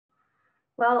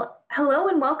Well, hello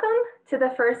and welcome to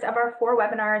the first of our 4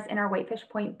 webinars in our Whitefish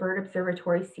Point Bird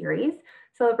Observatory series,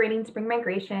 celebrating spring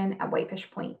migration at Whitefish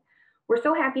Point. We're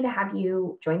so happy to have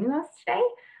you joining us today.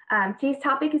 Today's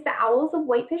topic is the owls of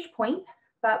Whitefish Point,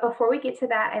 but before we get to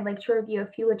that, I'd like to review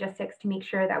a few logistics to make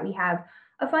sure that we have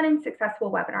a fun and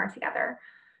successful webinar together.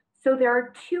 So there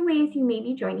are 2 ways you may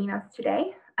be joining us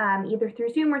today, either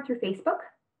through Zoom or through Facebook.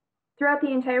 Throughout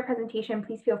the entire presentation,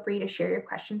 please feel free to share your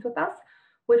questions with us,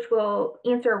 which we'll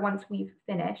answer once we've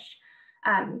finished.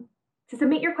 To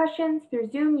submit your questions through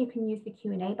Zoom, you can use the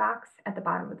Q&A box at the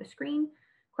bottom of the screen.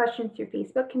 Questions through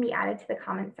Facebook can be added to the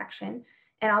comment section,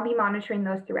 and I'll be monitoring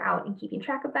those throughout and keeping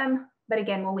track of them. But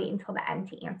again, we'll wait until the end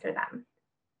to answer them.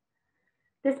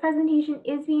 This presentation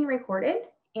is being recorded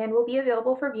and will be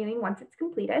available for viewing once it's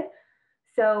completed.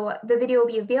 So the video will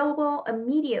be available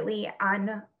immediately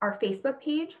on our Facebook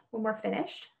page when we're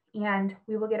finished, and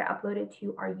we will get it uploaded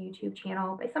to our YouTube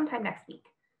channel by sometime next week.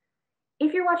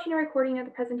 If you're watching a recording of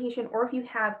the presentation, or if you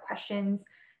have questions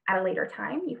at a later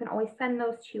time, you can always send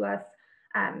those to us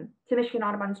to Michigan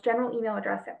Audubon's general email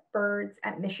address at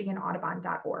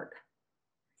birds@michiganaudubon.org.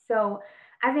 So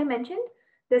as I mentioned,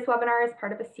 this webinar is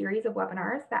part of a series of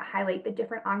webinars that highlight the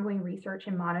different ongoing research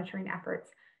and monitoring efforts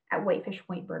at Whitefish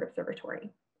Point Bird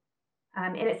Observatory.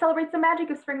 And it celebrates the magic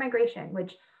of spring migration,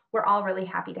 which we're all really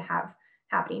happy to have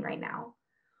happening right now.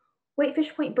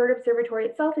 Whitefish Point Bird Observatory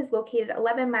itself is located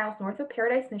 11 miles north of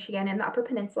Paradise, Michigan in the Upper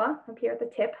Peninsula, up here at the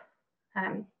tip.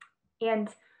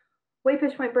 And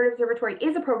Whitefish Point Bird Observatory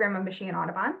is a program of Michigan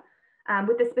Audubon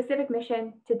with the specific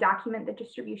mission to document the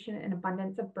distribution and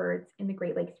abundance of birds in the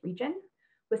Great Lakes region,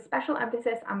 with special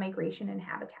emphasis on migration and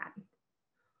habitat.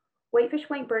 Whitefish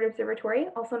Point Bird Observatory,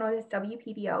 also known as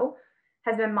WPBO,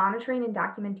 has been monitoring and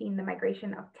documenting the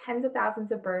migration of tens of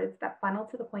thousands of birds that funnel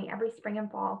to the point every spring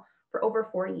and fall for over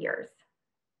 40 years.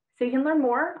 So you can learn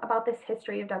more about this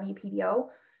history of WPBO.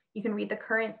 You can read the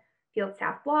current field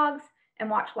staff blogs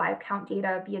and watch live count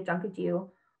data via Dunkadoo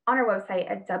on our website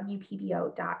at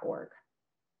WPBO.org.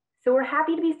 So we're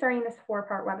happy to be starting this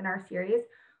 4-part webinar series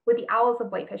with the owls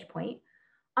of Whitefish Point.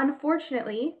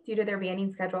 Unfortunately, due to their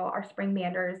banding schedule, our spring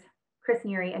banders, Chris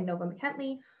Neri and Nova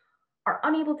Mackentley, are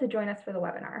unable to join us for the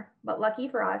webinar, but lucky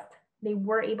for us, they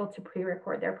were able to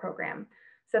pre-record their program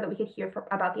so that we could hear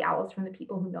about the owls from the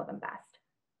people who know them best.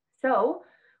 So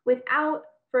without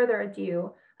further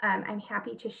ado, I'm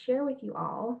happy to share with you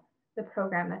all the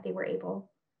program that they were able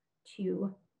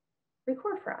to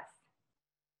record for us.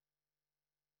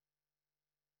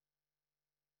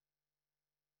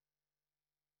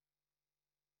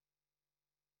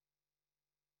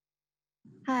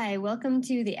 Hi, welcome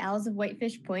to the Owls of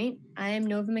Whitefish Point. I am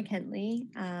Nova Mackentley.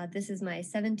 This is my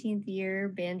 17th year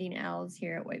banding owls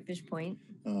here at Whitefish Point.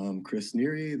 Chris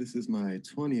Neri, this is my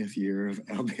 20th year of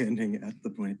owl banding at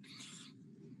the point.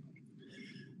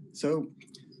 So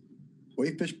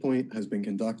Whitefish Point has been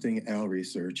conducting owl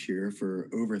research here for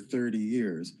over 30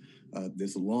 years.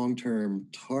 This long-term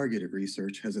targeted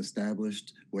research has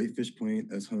established Whitefish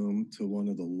Point as home to one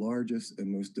of the largest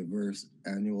and most diverse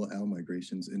annual owl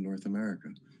migrations in North America.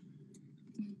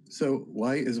 So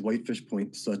why is Whitefish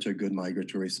Point such a good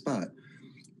migratory spot?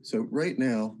 So right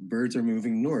now, birds are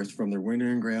moving north from their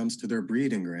wintering grounds to their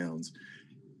breeding grounds.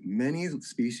 Many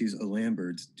species of land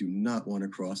birds do not want to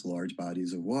cross large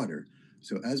bodies of water.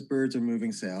 So as birds are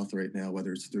moving south right now,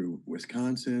 whether it's through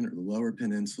Wisconsin or the Lower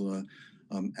Peninsula,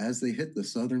 as they hit the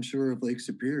southern shore of Lake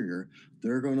Superior,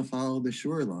 they're going to follow the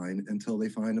shoreline until they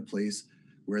find a place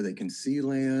where they can see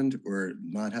land or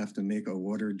not have to make a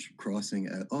water crossing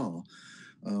at all.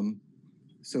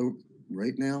 So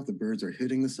right now, the birds are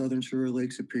hitting the southern shore of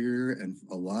Lake Superior, and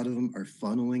a lot of them are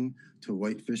funneling to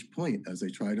Whitefish Point as they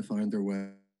try to find their way.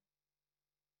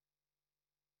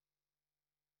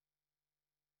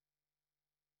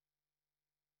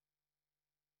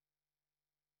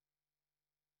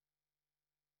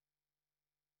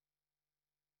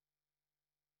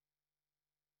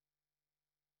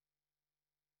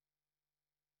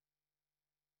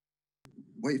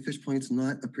 Whitefish Point's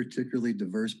not a particularly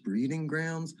diverse breeding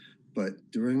grounds, but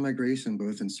during migration,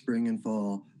 both in spring and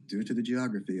fall, due to the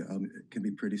geography, it can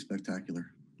be pretty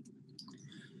spectacular.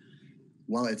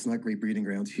 While it's not great breeding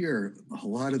grounds here, a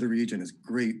lot of the region is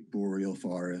great boreal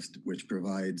forest, which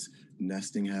provides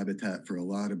nesting habitat for a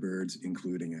lot of birds,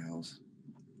 including owls.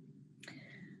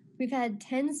 We've had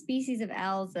 10 species of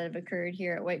owls that have occurred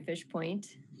here at Whitefish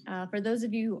Point. For those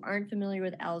of you who aren't familiar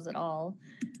with owls at all,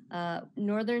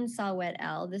 northern saw-whet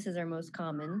owl, this is our most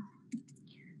common.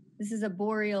 This is a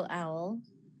boreal owl,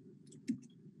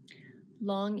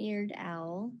 long-eared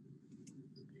owl,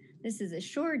 This is a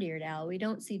short-eared owl. We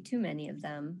don't see too many of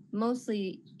them.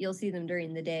 Mostly you'll see them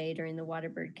during the day, during the water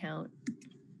bird count.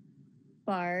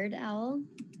 Barred owl.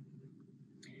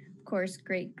 Of course,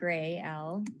 great gray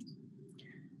owl.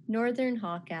 Northern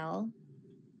hawk owl.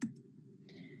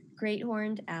 Great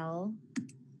horned owl.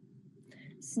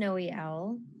 Snowy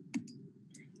owl.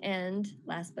 And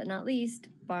last but not least,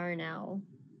 barn owl.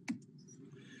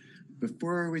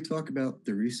 Before we talk about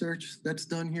the research that's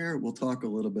done here, we'll talk a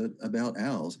little bit about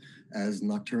owls. As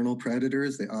nocturnal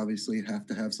predators, they obviously have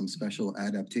to have some special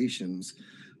adaptations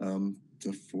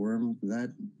to form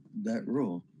that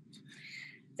role.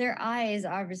 Their eyes,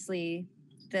 obviously,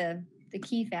 the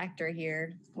key factor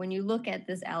here. When you look at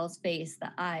this owl's face,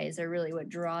 the eyes are really what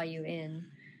draw you in.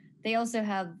 They also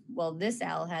have, well, this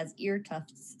owl has ear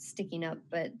tufts sticking up,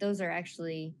 but those are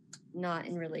actually not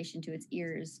in relation to its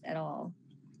ears at all.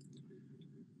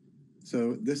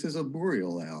 So this is a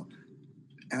boreal owl.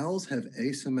 Owls have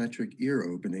asymmetric ear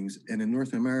openings, and in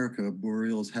North America,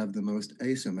 boreals have the most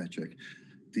asymmetric.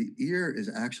 The ear is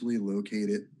actually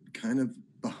located kind of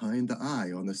behind the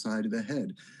eye on the side of the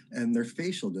head, and their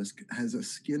facial disc has a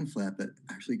skin flap that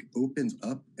actually opens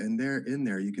up, and in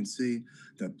there you can see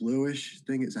that bluish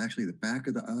thing is actually the back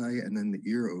of the eye and then the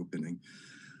ear opening.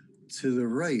 To the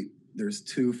right, there's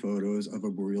two photos of a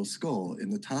boreal skull. In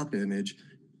the top image,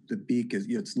 the beak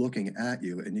it's looking at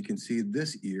you, and you can see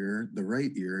this ear, the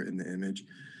right ear in the image,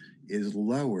 is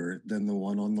lower than the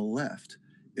one on the left.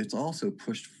 It's also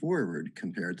pushed forward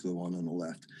compared to the one on the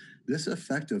left. This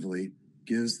effectively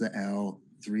gives the owl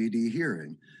 3D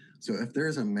hearing. So if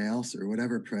there's a mouse or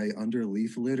whatever prey under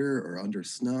leaf litter or under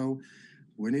snow,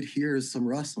 when it hears some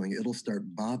rustling, it'll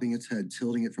start bobbing its head,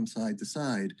 tilting it from side to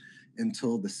side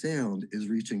until the sound is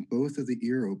reaching both of the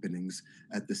ear openings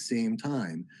at the same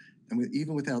time. And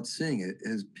even without seeing it,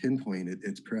 has pinpointed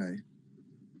its prey.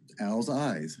 Owls'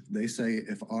 eyes. They say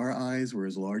if our eyes were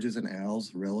as large as an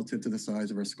owl's relative to the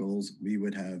size of our skulls, we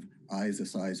would have eyes the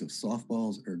size of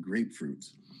softballs or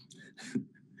grapefruits.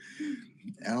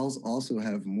 Owls also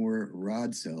have more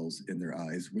rod cells in their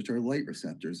eyes, which are light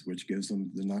receptors, which gives them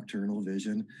the nocturnal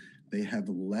vision. They have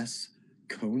less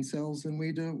cone cells than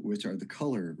we do, which are the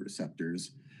color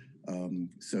receptors.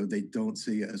 So they don't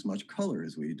see as much color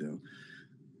as we do.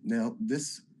 Now,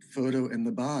 this photo in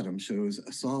the bottom shows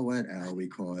a saw-whet owl, we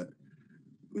call it,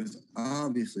 was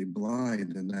obviously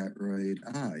blind in that right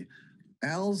eye.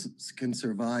 Owls can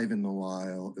survive in the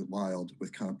wild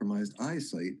with compromised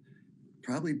eyesight,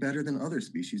 probably better than other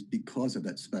species because of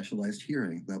that specialized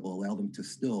hearing that will allow them to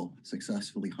still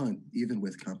successfully hunt, even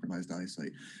with compromised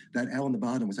eyesight. That owl in the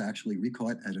bottom was actually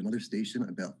recaught at another station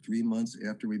about 3 months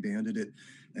after we banded it,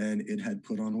 and it had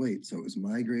put on weight, so it was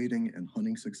migrating and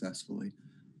hunting successfully.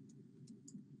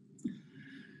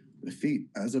 The feet.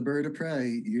 As a bird of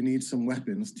prey, you need some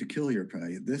weapons to kill your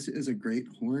prey. This is a great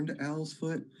horned owl's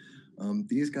foot.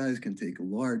 These guys can take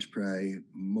large prey.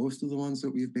 Most of the ones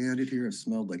that we've banded here have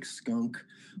smelled like skunk.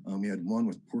 We had one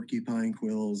with porcupine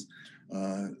quills.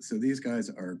 So these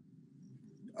guys are,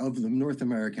 of the North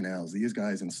American owls, these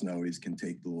guys and snowies can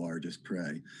take the largest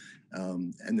prey.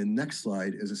 And the next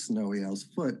slide is a snowy owl's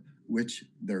foot, which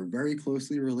they're very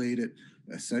closely related,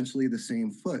 essentially the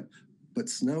same foot. But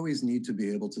snowies need to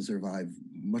be able to survive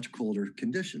much colder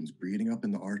conditions, breeding up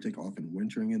in the Arctic, often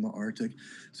wintering in the Arctic.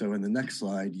 So in the next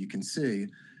slide, you can see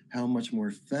how much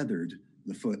more feathered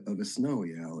the foot of a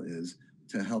snowy owl is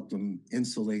to help them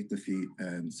insulate the feet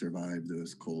and survive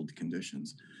those cold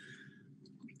conditions.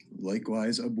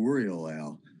 Likewise, a boreal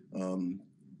owl.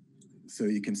 So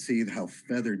you can see how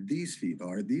feathered these feet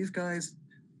are. These guys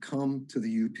come to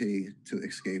the UP to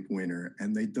escape winter,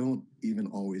 and they don't even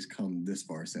always come this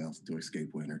far south to escape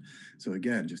winter. So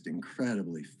again, just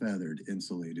incredibly feathered,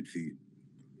 insulated feet.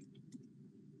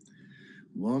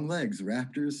 Long legs.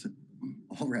 Raptors,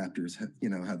 all raptors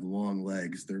have long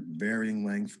legs. They're varying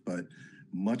length, but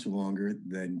much longer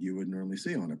than you would normally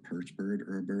see on a perch bird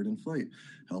or a bird in flight.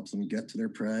 Helps them get to their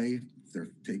prey. If they're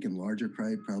taking larger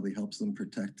prey, probably helps them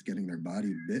protect getting their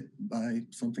body bit by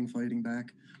something fighting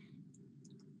back.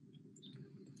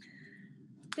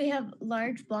 They have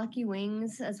large blocky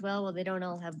wings as well. Well, they don't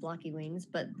all have blocky wings,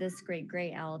 but this great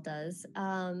gray owl does.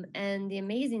 And the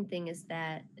amazing thing is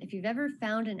that if you've ever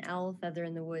found an owl feather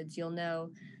in the woods, you'll know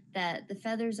that the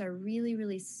feathers are really,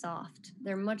 really soft.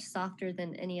 They're much softer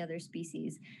than any other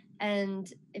species.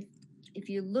 And if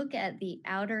you look at the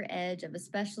outer edge of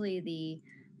especially the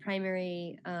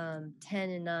primary 10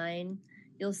 and 9,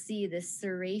 you'll see this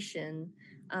serration.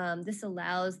 This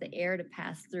allows the air to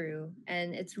pass through,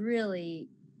 and it's really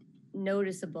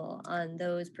noticeable on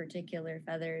those particular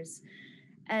feathers.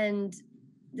 And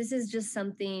this is just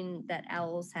something that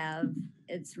owls have.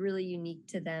 It's really unique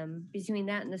to them. Between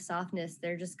that and the softness,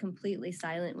 they're just completely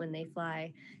silent when they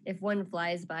fly. If one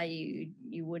flies by you,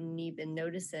 you wouldn't even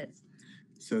notice it.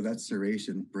 So that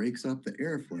serration breaks up the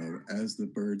airflow as the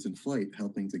bird's in flight,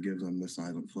 helping to give them the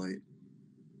silent flight.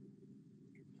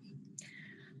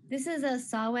 This is a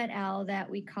saw-whet owl that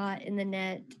we caught in the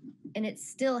net, and it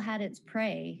still had its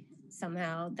prey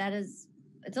somehow.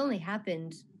 It's only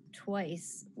happened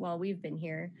twice while we've been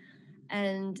here.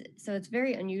 And so it's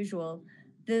very unusual.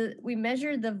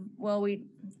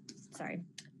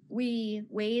 We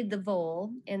weighed the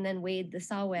vole and then weighed the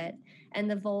saw-whet,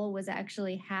 and the vole was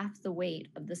actually half the weight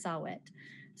of the saw-whet.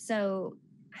 So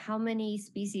how many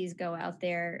species go out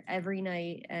there every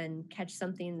night and catch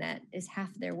something that is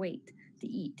half their weight to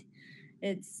eat?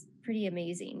 It's pretty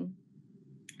amazing.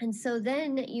 And so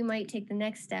then you might take the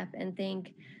next step and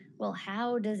think, well,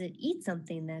 how does it eat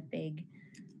something that big?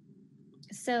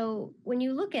 So when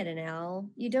you look at an owl,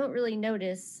 you don't really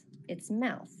notice its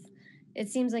mouth. It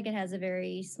seems like it has a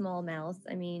very small mouth.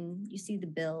 I mean, you see the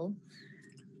bill,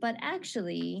 but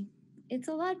actually it's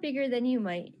a lot bigger than you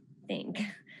might think.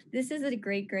 This is a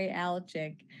great gray owl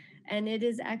chick, and it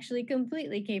is actually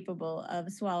completely capable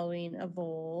of swallowing a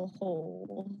vole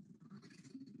whole.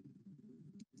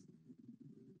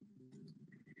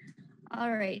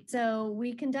 All right, so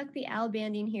we conduct the owl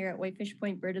banding here at Whitefish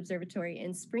Point Bird Observatory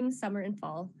in spring, summer, and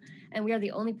fall, and we are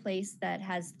the only place that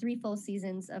has 3 full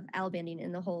seasons of owl banding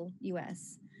in the whole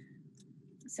US.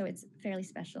 So it's fairly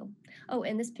special. Oh,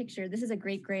 and this picture, this is a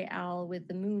great gray owl with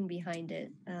the moon behind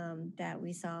it that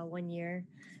we saw one year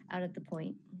out at the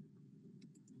point.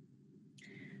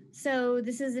 So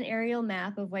this is an aerial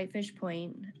map of Whitefish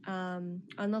Point. On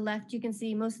the left, you can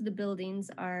see most of the buildings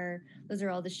those are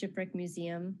all the Shipwreck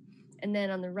Museum. And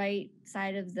then on the right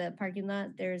side of the parking lot,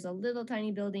 there's a little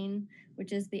tiny building,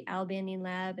 which is the owl banding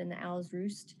lab and the owl's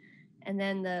roost. And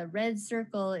then the red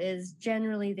circle is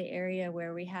generally the area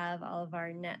where we have all of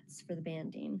our nets for the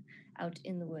banding out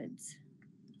in the woods.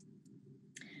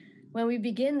 When we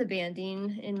begin the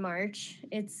banding in March,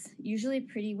 it's usually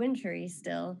pretty wintry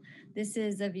still. This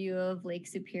is a view of Lake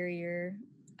Superior,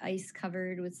 ice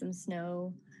covered with some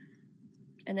snow.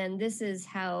 And then this is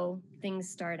how things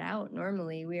start out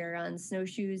normally. We are on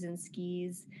snowshoes and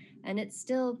skis, and it's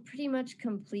still pretty much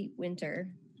complete winter.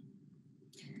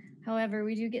 However,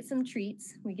 we do get some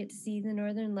treats. We get to see the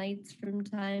northern lights from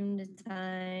time to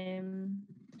time.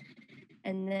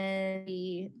 And then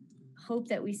we hope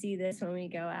that we see this when we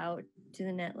go out to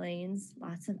the net lanes.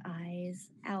 Lots of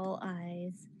eyes, owl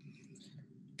eyes.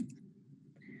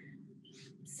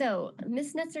 So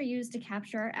mist nets are used to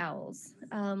capture our owls.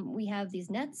 We have these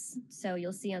nets. So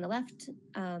you'll see on the left,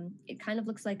 it kind of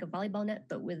looks like a volleyball net,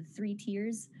 but with 3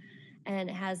 tiers. And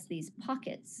it has these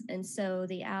pockets. And so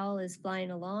the owl is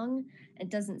flying along and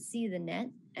doesn't see the net,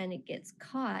 and it gets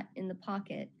caught in the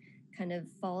pocket, kind of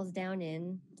falls down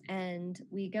in. And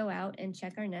we go out and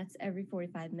check our nets every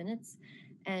 45 minutes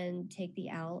and take the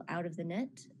owl out of the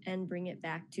net and bring it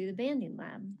back to the banding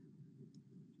lab.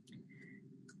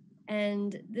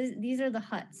 And these are the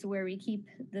huts where we keep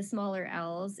the smaller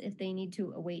owls if they need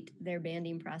to await their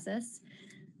banding process.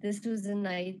 This was a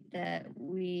night that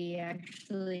we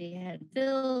actually had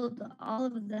filled all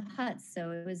of the huts,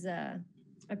 so it was a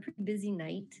pretty busy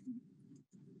night.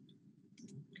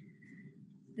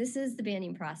 This is the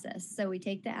banding process. So we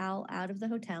take the owl out of the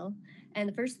hotel, and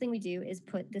the first thing we do is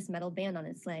put this metal band on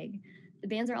its leg. The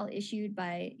bands are all issued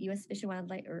by U.S. Fish and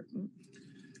Wildlife, or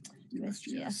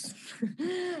USGS.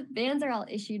 Bands are all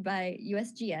issued by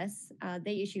USGS.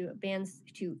 They issue bands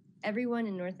to everyone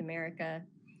in North America,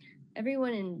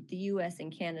 everyone in the US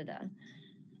and Canada.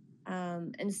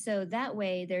 And so that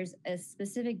way there's a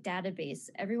specific database.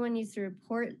 Everyone needs to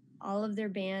report all of their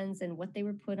bands and what they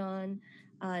were put on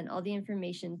and all the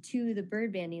information to the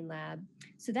bird banding lab.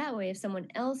 So that way, if someone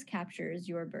else captures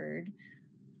your bird,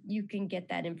 you can get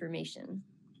that information.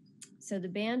 So the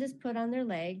band is put on their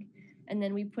leg, and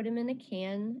then we put them in a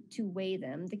can to weigh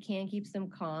them. The can keeps them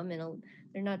calm, and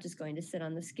they're not just going to sit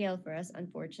on the scale for us,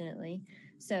 unfortunately.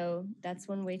 So that's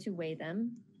one way to weigh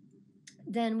them.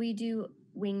 Then we do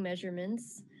wing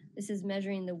measurements. This is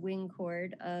measuring the wing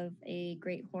chord of a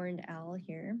great horned owl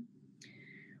here.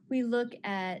 We look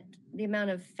at the amount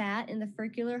of fat in the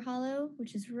furcular hollow,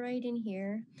 which is right in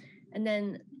here, and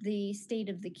then the state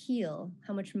of the keel,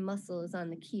 how much muscle is on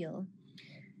the keel.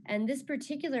 And this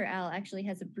particular owl actually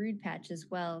has a brood patch as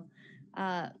well.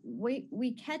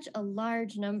 We catch a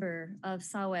large number of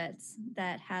saw-whets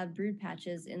that have brood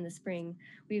patches in the spring.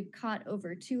 We've caught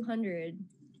over 200,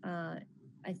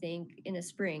 I think, in a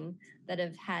spring that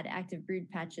have had active brood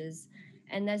patches.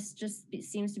 And that's just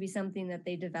seems to be something that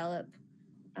they develop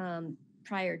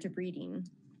prior to breeding.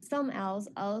 Some owls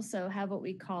also have what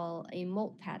we call a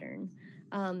molt pattern.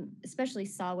 Especially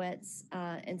saw-whets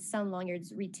and some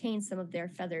long-eareds retain some of their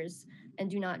feathers and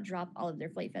do not drop all of their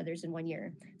flight feathers in one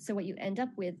year. So what you end up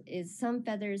with is some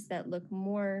feathers that look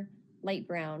more light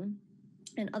brown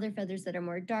and other feathers that are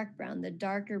more dark brown. The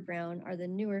darker brown are the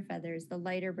newer feathers, the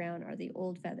lighter brown are the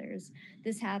old feathers.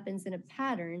 This happens in a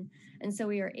pattern, and so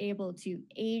we are able to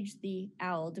age the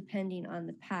owl depending on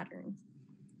the pattern.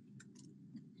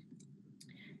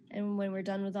 And when we're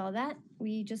done with all that,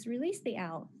 we just release the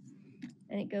owl,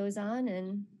 and it goes on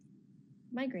and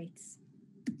migrates.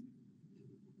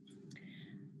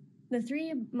 The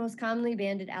three most commonly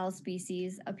banded owl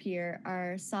species up here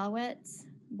are saw-whets,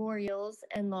 boreals,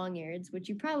 and long-eareds, which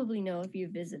you probably know if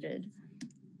you've visited,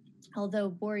 although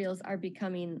boreals are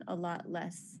becoming a lot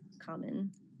less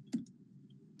common.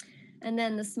 And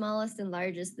then the smallest and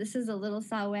largest, this is a little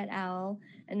saw-whet owl,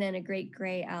 and then a great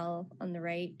gray owl on the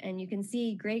right. And you can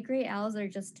see great gray owls are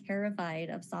just terrified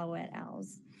of saw-whet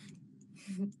owls.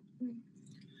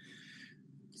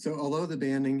 So although the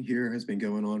banding here has been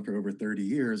going on for over 30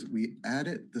 years, we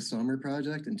added the summer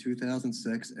project in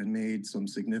 2006 and made some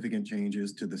significant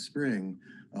changes to the spring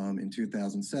in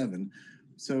 2007.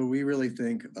 So we really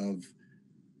think of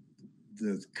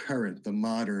the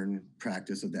modern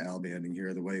practice of the owl banding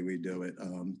here, the way we do it,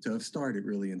 to have started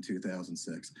really in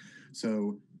 2006.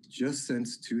 So just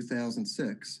since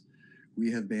 2006, we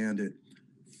have banded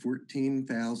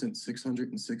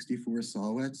 14,664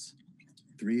 saw-whets,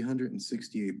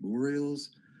 368 boreals,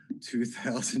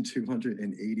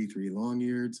 2,283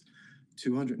 long-eareds,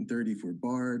 234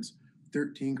 bards,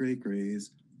 13 great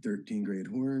grays, 13 great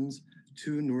horns,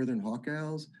 2 northern hawk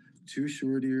owls, 2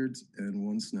 short-eareds, and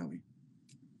 1 snowy.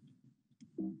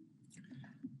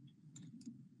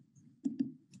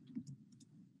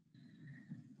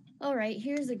 All right,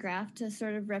 here's a graph to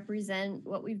sort of represent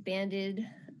what we've banded.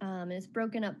 And it's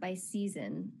broken up by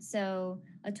season. So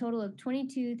a total of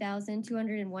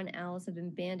 22,201 owls have been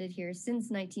banded here since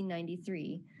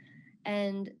 1993.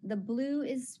 And the blue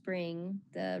is spring,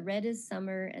 the red is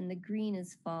summer, and the green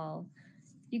is fall.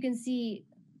 You can see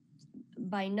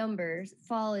by numbers,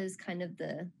 fall is kind of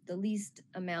the least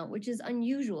amount, which is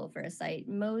unusual for a site.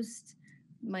 Most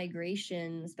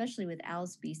migration, especially with owl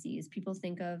species, people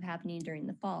think of happening during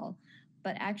the fall.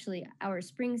 But actually, our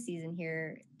spring season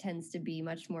here tends to be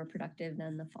much more productive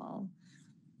than the fall.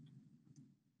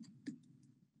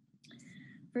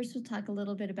 First, we'll talk a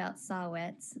little bit about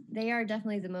saw-whets. They are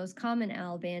definitely the most common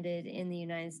owl banded in the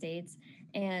United States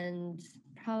and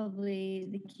probably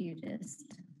the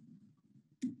cutest.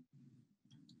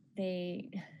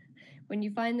 When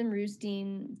you find them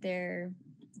roosting, they're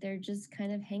just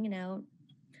kind of hanging out.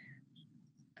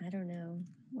 I don't know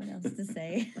what else to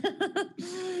say.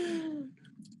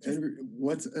 And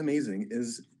what's amazing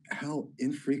is how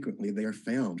infrequently they are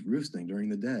found roosting during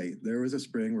the day. There was a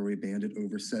spring where we banded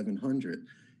over 700,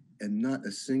 and not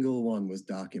a single one was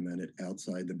documented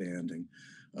outside the banding.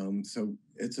 So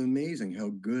it's amazing how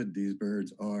good these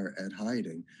birds are at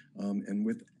hiding. And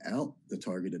without the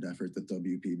targeted effort that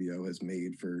WPBO has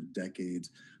made for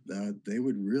decades, they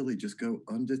would really just go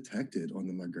undetected on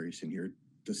the migration here,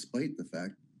 despite the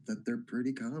fact that they're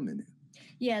pretty common.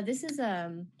 Yeah, this is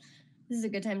a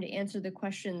good time to answer the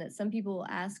question that some people will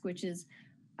ask, which is,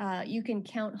 you can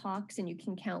count hawks and you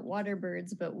can count water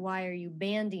birds, but why are you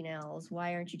banding owls?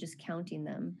 Why aren't you just counting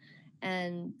them?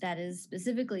 And that is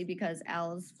specifically because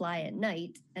owls fly at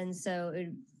night, and so it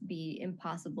would be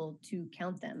impossible to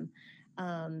count them.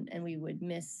 And we would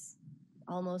miss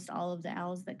almost all of the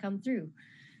owls that come through.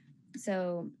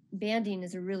 So banding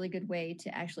is a really good way to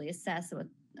actually assess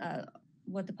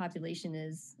what the population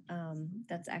is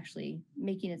that's actually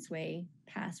making its way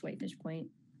past Whitefish Point.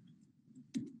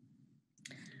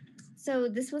 So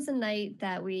this was a night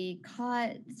that we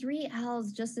caught 3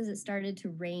 owls just as it started to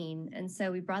rain. And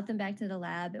so we brought them back to the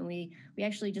lab, and we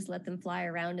actually just let them fly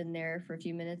around in there for a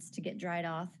few minutes to get dried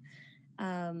off.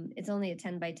 It's only a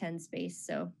 10 by 10 space,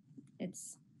 so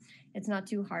it's not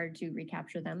too hard to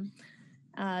recapture them.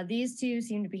 These two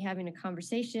seem to be having a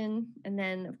conversation. And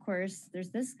then, of course, there's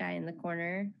this guy in the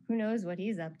corner. Who knows what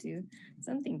he's up to?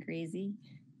 Something crazy.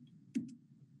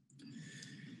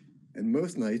 And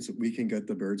most nights, we can get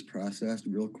the birds processed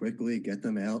real quickly, get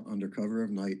them out under cover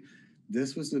of night.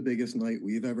 This was the biggest night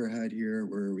we've ever had here,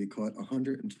 where we caught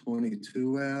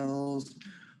 122 owls.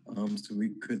 So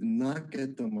we could not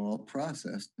get them all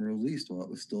processed and released while it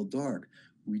was still dark.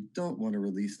 We don't want to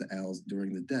release the owls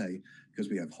during the day because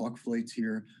we have hawk flights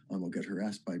here. We'll get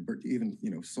harassed by even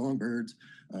songbirds,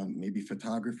 maybe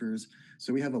photographers.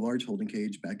 So we have a large holding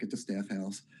cage back at the staff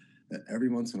house. that every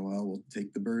once in a while we'll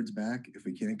take the birds back if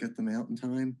we can't get them out in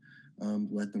time,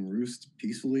 let them roost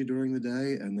peacefully during the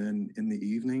day, and then in the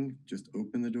evening, just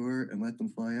open the door and let them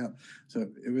fly out. So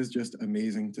it was just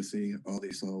amazing to see all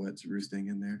these saw-whets roosting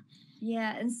in there.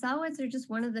 Yeah, and saw-whets are just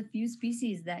one of the few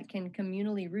species that can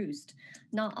communally roost.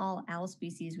 Not all owl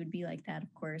species would be like that,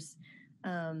 of course.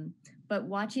 But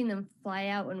watching them fly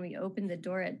out when we opened the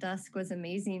door at dusk was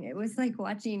amazing. It was like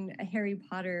watching a Harry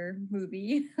Potter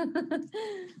movie.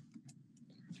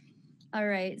 All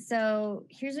right, so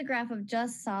here's a graph of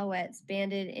just saw-whets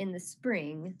banded in the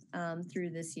spring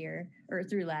through this year, or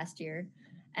through last year.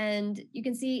 And you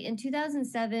can see in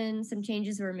 2007, some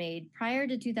changes were made. Prior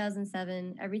to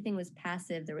 2007, everything was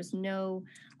passive. There was no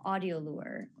audio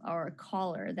lure or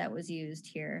caller that was used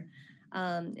here.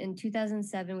 In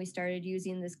 2007, we started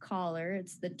using this caller.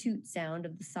 It's the toot sound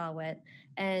of the saw-whet,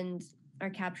 and our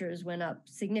captures went up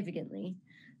significantly.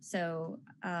 So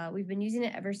we've been using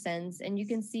it ever since, and you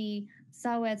can see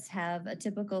saw-whets have a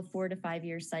typical 4 to 5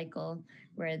 year cycle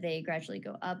where they gradually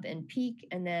go up and peak,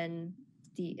 and then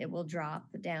it will drop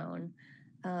down.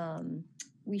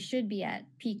 We should be at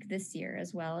peak this year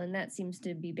as well, and that seems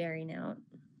to be bearing out.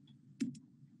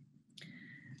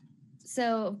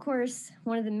 So, of course,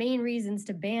 one of the main reasons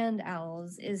to ban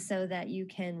owls is so that you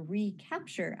can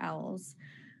recapture owls.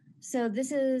 So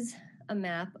this is a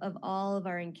map of all of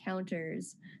our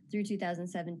encounters through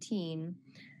 2017.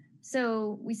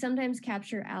 So we sometimes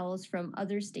capture owls from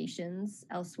other stations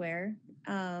elsewhere,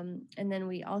 and then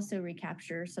we also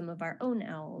recapture some of our own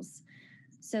owls.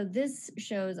 So this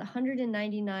shows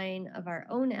 199 of our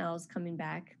own owls coming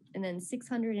back, and then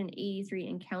 683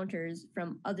 encounters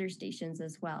from other stations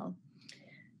as well.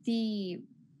 The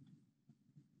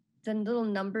little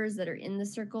numbers that are in the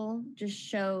circle just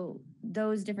show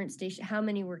those different stations, how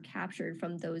many were captured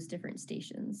from those different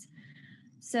stations.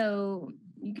 So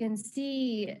you can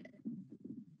see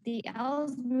the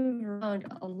owls move around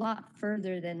a lot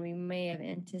further than we may have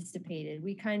anticipated.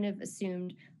 We kind of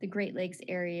assumed the Great Lakes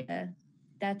area,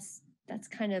 that's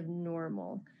kind of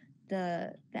normal.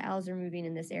 The owls are moving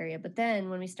in this area. But then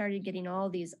when we started getting all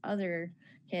these other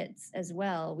hits as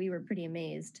well, we were pretty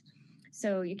amazed.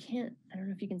 So I don't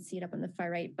know if you can see it up on the far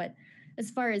right, but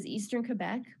as far as eastern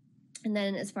Quebec, and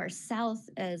then as far south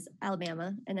as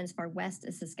Alabama, and then as far west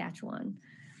as Saskatchewan.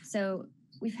 So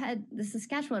we've had the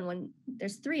Saskatchewan one,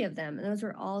 there's 3 of them, and those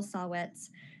were all saw-whets.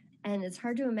 And it's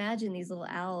hard to imagine these little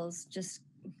owls just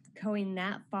going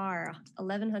that far,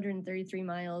 1,133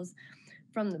 miles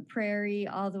from the prairie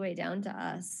all the way down to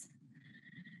us.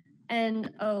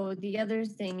 And the other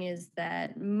thing is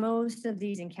that most of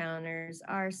these encounters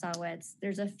are saw-whets.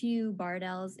 There's a few barred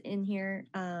owls in here,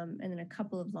 and then a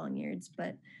couple of long-eareds,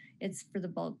 but it's for the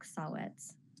bulk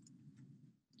saw-whets.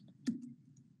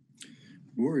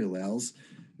 Boreal owls,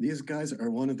 these guys are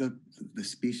one of the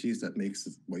species that makes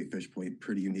Whitefish Point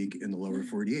pretty unique in the lower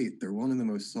 48. They're one of the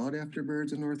most sought after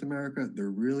birds in North America. They're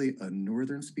really a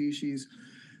northern species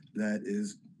that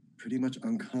is pretty much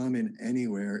uncommon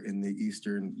anywhere in the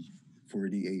eastern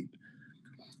 48.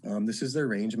 This is their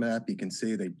range map. You can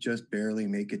see they just barely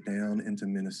make it down into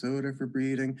Minnesota for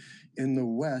breeding. In the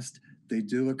west, they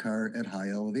do occur at high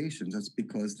elevations. That's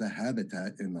because the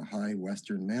habitat in the high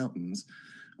western mountains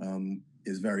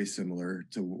is very similar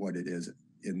to what it is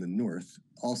in the north.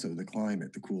 Also, the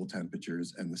climate, the cool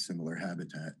temperatures, and the similar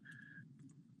habitat.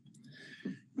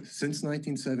 Since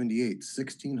 1978,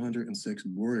 1,606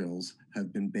 boreals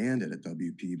have been banded at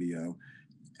WPBO.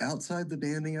 Outside the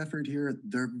banding effort here,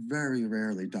 they're very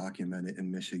rarely documented in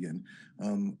Michigan.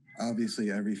 Obviously,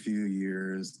 every few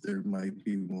years, there might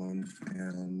be one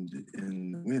found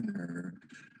in the winter,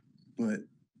 but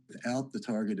without the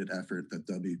targeted effort that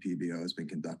WPBO has been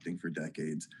conducting for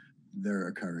decades, their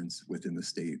occurrence within the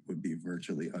state would be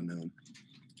virtually unknown.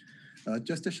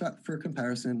 Just a shot for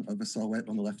comparison of a saw-whet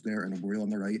on the left there and a boreal on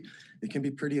the right. It can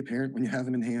be pretty apparent when you have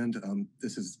them in hand.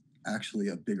 This is actually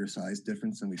a bigger size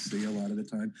difference than we see a lot of the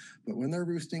time. But when they're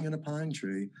roosting in a pine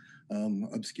tree,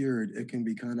 obscured, it can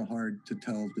be kind of hard to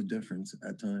tell the difference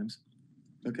at times.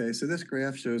 Okay, so this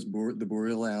graph shows the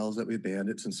boreal owls that we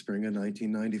banded since spring of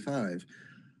 1995.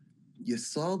 You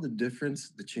saw the difference,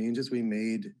 the changes we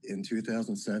made in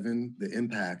 2007, the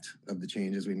impact of the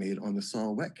changes we made on the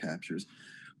saw-whet captures.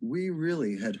 We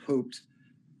really had hoped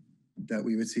that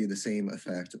we would see the same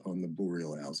effect on the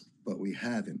boreal owls, but we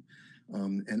haven't.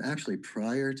 And actually,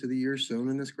 prior to the year shown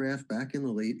in this graph, back in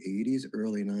the late 80s,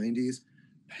 early 90s,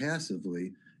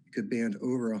 passively, you could band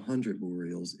over 100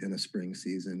 boreals in a spring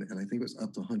season, and I think it was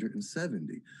up to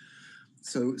 170.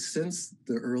 So since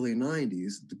the early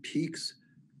 90s, the peaks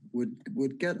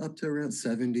would get up to around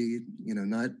 70,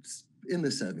 not in the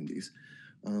 70s.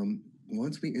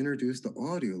 once we introduced the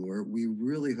audio lure, we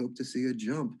really hope to see a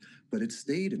jump, but it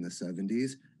stayed in the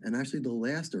 70s. And actually the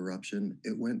last eruption,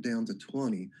 it went down to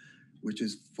 20, which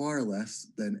is far less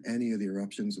than any of the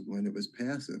eruptions when it was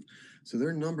passive. So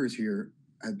their numbers here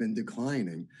have been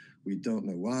declining. We don't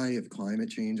know why, if climate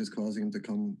change is causing them to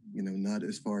come, not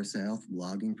as far south,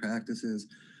 logging practices,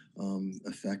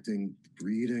 affecting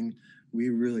breeding. We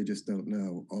really just don't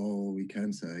know. All we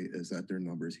can say is that their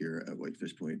numbers here at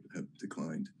Whitefish Point have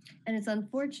declined. And it's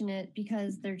unfortunate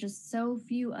because there are just so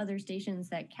few other stations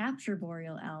that capture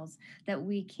boreal owls that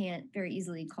we can't very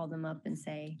easily call them up and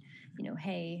say,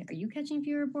 hey, are you catching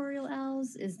fewer boreal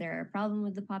owls? Is there a problem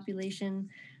with the population?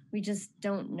 We just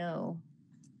don't know.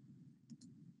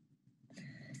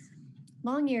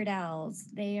 Long-eared owls,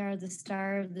 they are the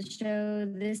star of the show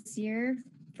this year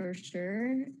for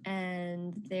sure,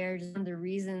 and they're just one of the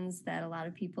reasons that a lot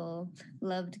of people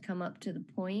love to come up to the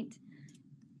point.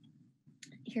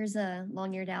 Here's a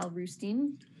long-eared owl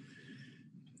roosting.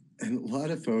 And a lot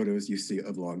of photos you see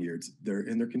of long-eareds, they're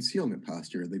in their concealment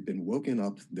posture. They've been woken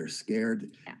up, they're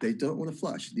scared, They don't want to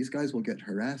flush. These guys will get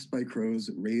harassed by crows,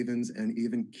 ravens, and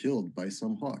even killed by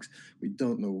some hawks. We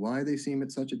don't know why they seem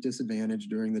at such a disadvantage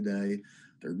during the day.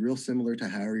 They're real similar to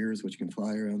harriers, which can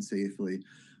fly around safely.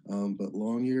 But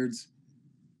long-eareds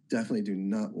definitely do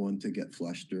not want to get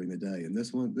flushed during the day. And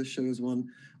this shows one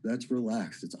that's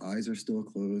relaxed. Its eyes are still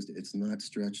closed. It's not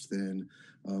stretched thin.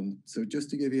 So just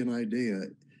to give you an idea,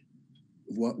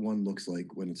 what one looks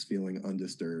like when it's feeling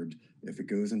undisturbed. If it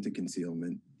goes into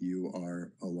concealment, you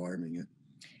are alarming it.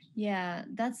 Yeah,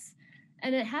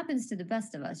 and it happens to the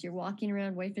best of us. You're walking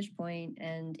around Whitefish Point,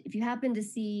 and if you happen to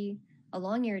see a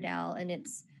long-eared owl and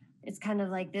it's kind of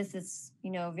like this, it's,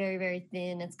 very, very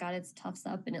thin, it's got its tufts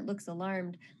up and it looks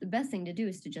alarmed, the best thing to do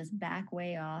is to just back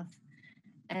way off,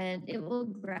 and it will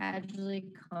gradually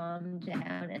calm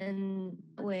down, and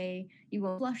that way you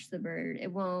won't flush the bird.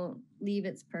 It won't leave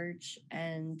its perch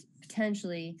and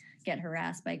potentially get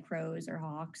harassed by crows or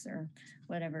hawks or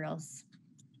whatever else.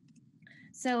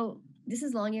 So this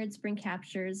is long-eared spring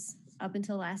captures up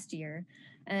until last year,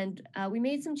 and we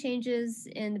made some changes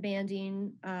in the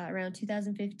banding around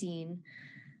 2015.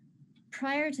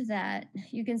 Prior to that,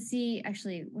 you can see,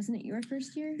 actually, wasn't it your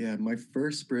first year? Yeah, my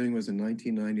first spring was in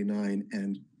 1999,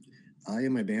 and I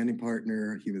and my banding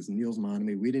partner, he was Niels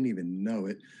Monamy, we didn't even know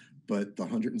it, but the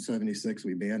 176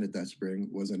 we banded that spring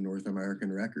was a North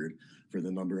American record for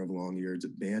the number of long-eareds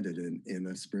banded in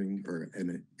a spring or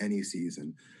in any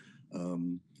season.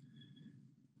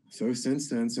 So since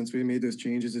then, since we made those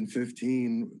changes in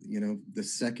 15, the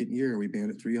second year we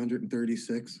banded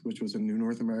 336, which was a new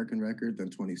North American record. Then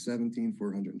 2017,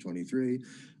 423,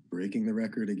 breaking the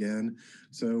record again.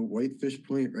 So Whitefish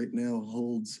Point right now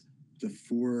holds the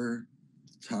 4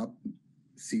 top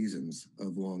seasons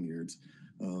of long-eareds.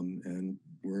 And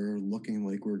we're looking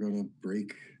like we're going to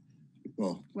break,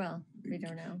 well, we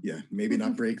don't know. Yeah, maybe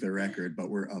not break the record, but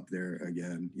we're up there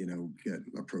again, get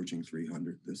approaching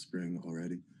 300 this spring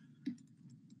already.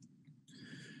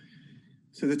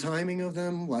 So the timing of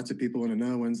them, lots of people want to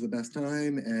know when's the best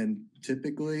time, and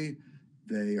typically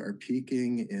they are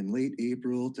peaking in late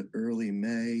April to early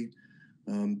May.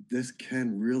 This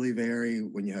can really vary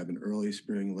when you have an early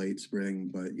spring, late spring,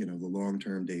 but the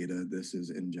long-term data, this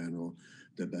is in general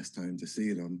the best time to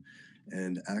see them.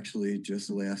 And actually just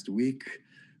last week,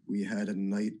 we had a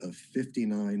night of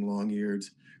 59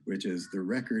 long-eareds, which is the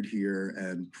record here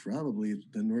and probably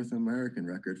the North American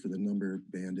record for the number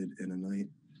banded in a night.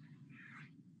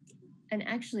 And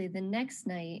actually the next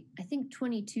night, I think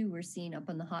 22 were seen up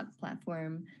on the hawk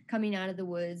platform coming out of the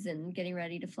woods and getting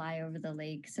ready to fly over the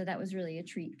lake. So that was really a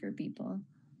treat for people.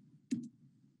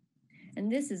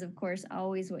 And this is, of course,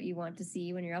 always what you want to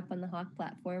see when you're up on the hawk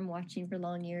platform watching for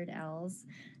long-eared owls.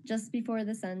 Just before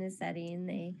the sun is setting,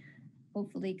 they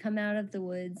hopefully come out of the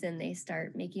woods and they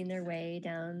start making their way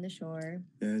down the shore.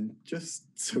 And just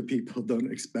so people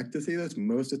don't expect to see this,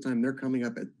 most of the time they're coming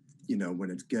up at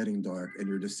when it's getting dark and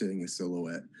you're just seeing a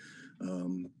silhouette.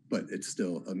 But it's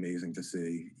still amazing to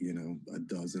see, a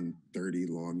dozen, 30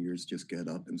 long-ears just get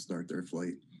up and start their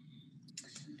flight.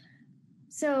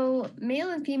 So male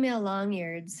and female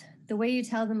long-eareds, the way you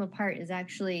tell them apart is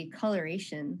actually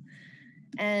coloration.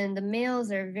 And the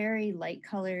males are very light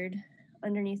colored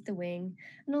underneath the wing,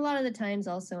 and a lot of the times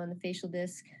also on the facial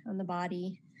disc, on the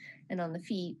body, and on the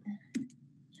feet.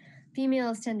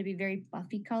 Females tend to be very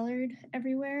buffy colored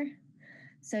everywhere,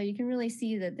 so you can really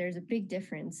see that there's a big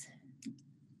difference.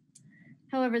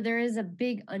 However, there is a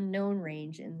big unknown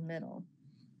range in the middle.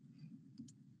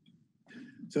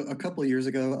 So a couple of years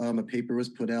ago, a paper was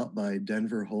put out by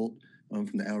Denver Holt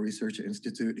from the Owl Research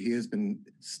Institute. He has been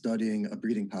studying a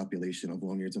breeding population of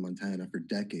long-eared in Montana for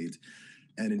decades.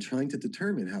 And in trying to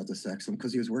determine how to sex them,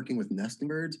 because he was working with nesting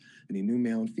birds and he knew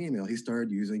male and female, he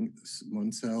started using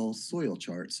one-cell soil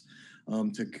charts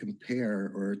to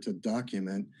compare or to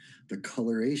document the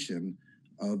coloration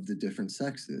of the different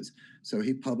sexes. So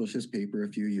he published his paper a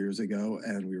few years ago,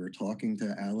 and we were talking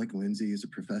to Alec Lindsay, who's a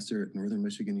professor at Northern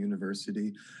Michigan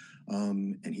University,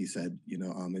 and he said, you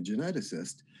know, I'm a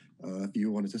geneticist. If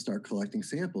you wanted to start collecting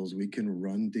samples, we can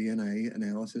run DNA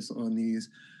analysis on these.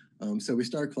 So we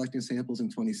started collecting samples in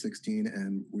 2016,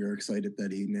 and we're excited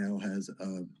that he now has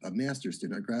a master's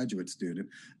student, a graduate student,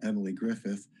 Emily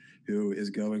Griffith, who is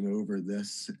going over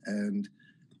this and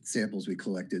samples we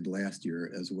collected last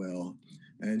year as well.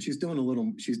 And she's doing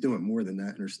more than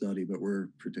that in her study, but we're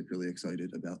particularly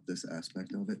excited about this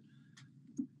aspect of it.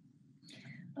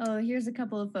 Oh, here's a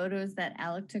couple of photos that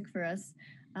Alec took for us,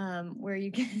 where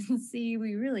you can see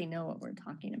we really know what we're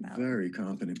talking about. Very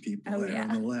competent people there on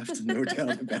the left, no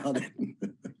doubt about it.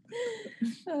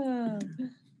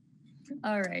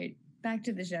 All right, back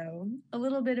to the show. A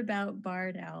little bit about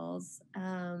barred owls.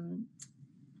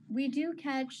 We do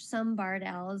catch some barred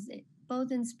owls,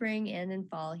 both in spring and in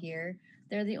fall here.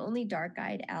 They're the only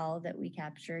dark-eyed owl that we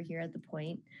capture here at the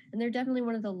point, and they're definitely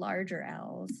one of the larger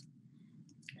owls.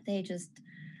 They just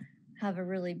have a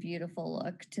really beautiful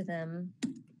look to them.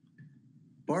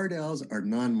 Barred owls are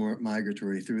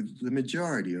non-migratory through the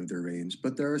majority of their range,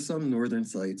 but there are some northern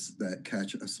sites that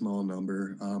catch a small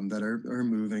number that are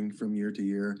moving from year to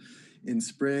year. In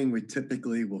spring, we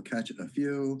typically will catch a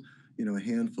few, you know, a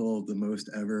handful. The most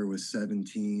ever was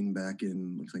 17 back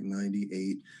in, looks like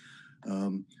 98.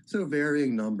 So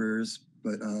varying numbers,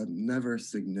 but never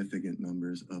significant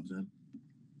numbers of them.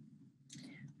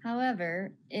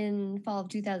 However, in fall of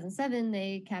 2007,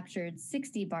 they captured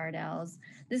 60 barred owls.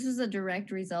 This was a direct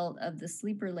result of the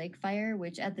Sleeper Lake fire,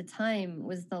 which at the time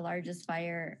was the largest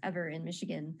fire ever in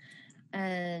Michigan.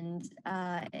 And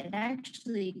it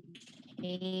actually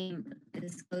came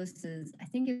as close as, I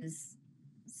think it was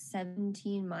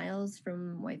 17 miles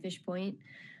from Whitefish Point.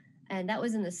 And that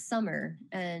was in the summer.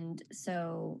 And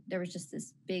so there was just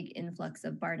this big influx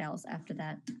of barred owls after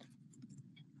that.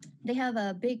 They have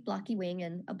a big blocky wing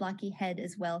and a blocky head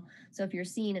as well. So if you're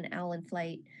seeing an owl in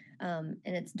flight and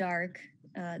it's dark,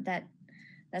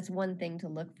 that's one thing to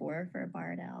look for a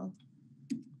barred owl.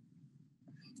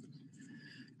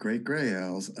 Great gray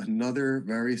owls, another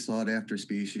very sought after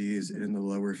species in the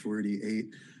lower 48.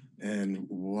 And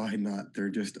why not? They're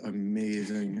just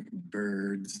amazing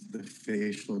birds. The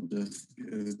facial is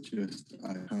just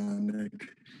iconic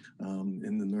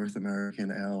in the North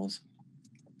American owls.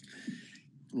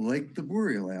 Like the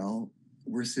boreal owl,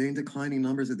 we're seeing declining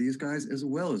numbers of these guys as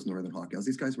well as northern hawk owls.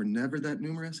 These guys were never that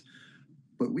numerous,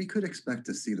 but we could expect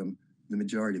to see them the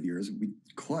majority of years. We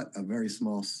caught a very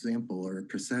small sample or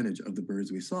percentage of the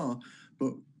birds we saw,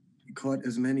 but we caught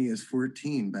as many as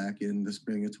 14 back in the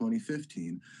spring of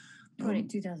 2015.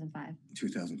 2005.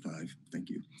 2005, thank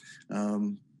you.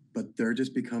 But they're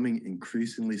just becoming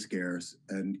increasingly scarce.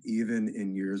 And even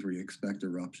in years where you expect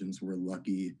eruptions, we're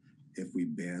lucky if we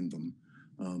ban them.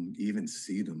 Even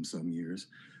see them some years.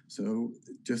 So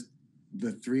just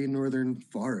the three northern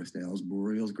forest owls,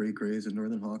 boreals, great grays, and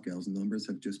northern hawk owls, numbers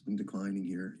have just been declining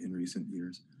here in recent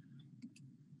years.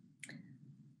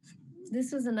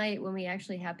 This was a night when we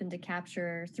actually happened to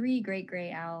capture 3 great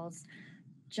gray owls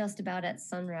just about at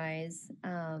sunrise.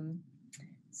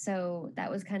 So that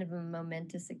was kind of a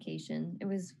momentous occasion. It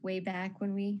was way back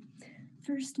when we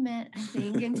first met, I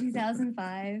think, in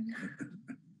 2005.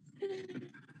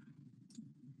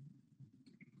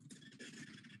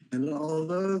 And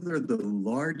although they're the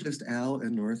largest owl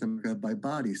in North America by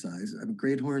body size,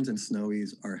 great horns and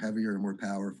snowies are heavier and more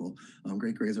powerful.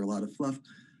 Great grays are a lot of fluff,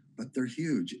 but they're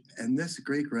huge. And this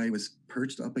great gray was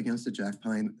perched up against a jack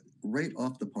pine right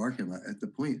off the parking lot at the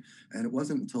point. And it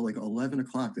wasn't until like 11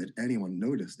 o'clock that anyone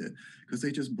noticed it, because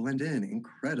they just blend in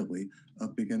incredibly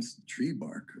up against tree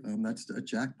bark. That's a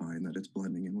jack pine that it's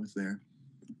blending in with there.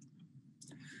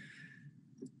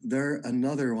 They're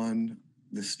another one.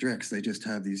 The Strix, they just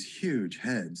have these huge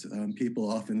heads. People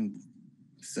often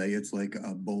say it's like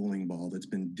a bowling ball that's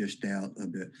been dished out a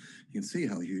bit. You can see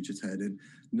how huge it's headed.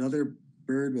 Another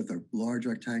bird with a large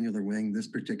rectangular wing. This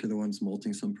particular one's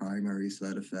molting some primary, so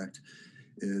that effect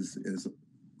is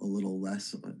a little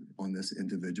less on this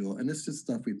individual. And it's just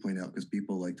stuff we point out because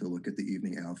people like to look at the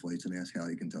evening owl flights and ask how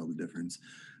you can tell the difference.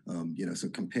 So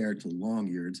compared to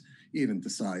long-eareds, even the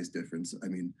size difference, I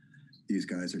mean, these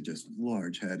guys are just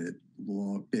large-headed,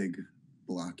 big,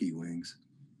 blocky wings.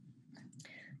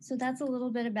 So that's a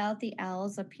little bit about the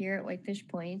owls up here at Whitefish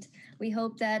Point. We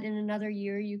hope that in another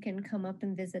year you can come up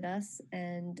and visit us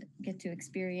and get to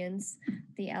experience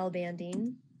the owl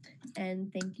banding.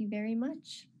 And thank you very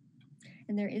much.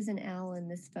 And there is an owl in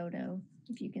this photo,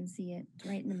 if you can see it,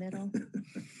 right in the middle.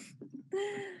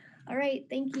 All right,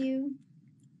 thank you.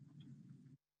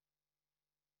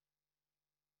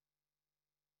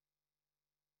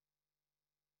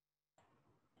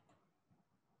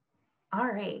 All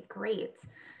right, great.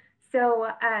 So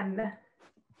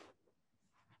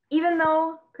even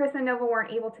though Chris and Nova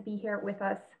weren't able to be here with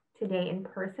us today in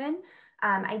person,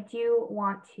 I do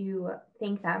want to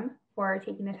thank them for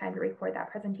taking the time to record that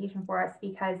presentation for us,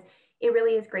 because it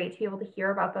really is great to be able to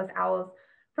hear about those owls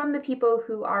from the people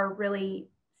who are really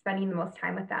spending the most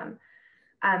time with them.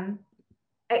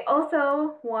 I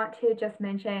also want to just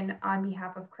mention on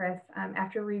behalf of Chris,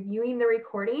 after reviewing the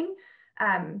recording,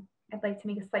 I'd like to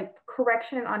make a slight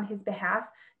correction on his behalf.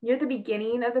 Near the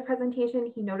beginning of the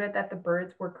presentation, he noted that the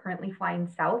birds were currently flying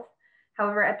south.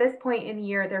 However, at this point in the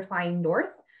year, they're flying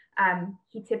north.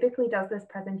 He typically does this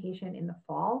presentation in the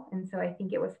fall, and so I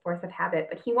think it was force of habit,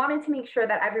 but he wanted to make sure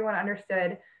that everyone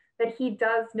understood that he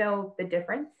does know the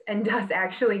difference and does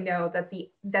actually know that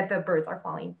the birds are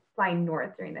flying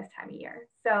north during this time of year.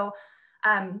 So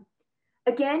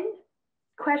again,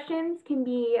 questions can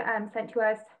be sent to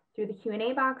us through the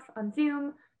Q&A box on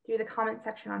Zoom, through the comment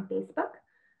section on Facebook.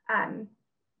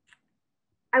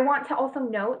 I want to also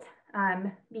note,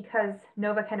 because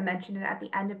Nova kind of mentioned it at the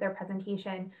end of their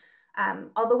presentation,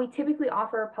 although we typically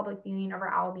offer a public viewing of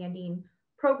our owl banding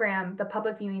program, the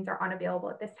public viewings are unavailable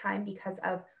at this time because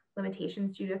of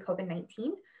limitations due to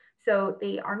COVID-19. So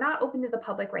they are not open to the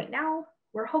public right now.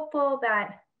 We're hopeful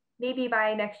that maybe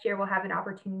by next year we'll have an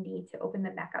opportunity to open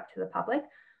them back up to the public,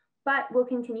 but we'll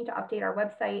continue to update our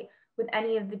website with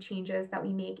any of the changes that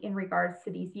we make in regards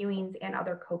to these viewings and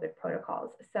other COVID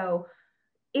protocols. So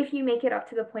if you make it up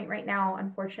to the point right now,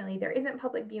 unfortunately, there isn't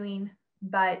public viewing,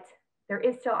 but there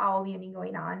is still owl banding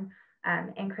going on.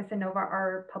 And Chris and Nova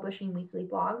are publishing weekly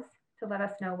blogs to let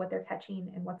us know what they're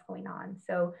catching and what's going on.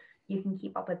 So you can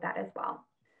keep up with that as well.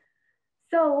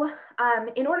 So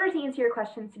in order to answer your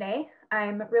questions today,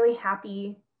 I'm really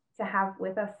happy to have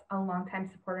with us a longtime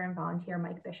supporter and volunteer,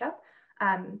 Mike Bishop.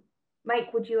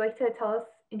 Mike, would you like to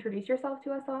introduce yourself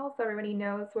to us all so everybody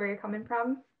knows where you're coming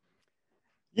from?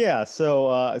 Yeah,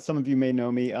 so some of you may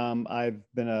know me. I've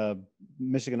been a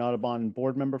Michigan Audubon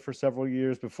board member for several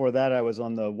years. Before that, I was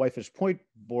on the Whitefish Point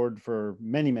board for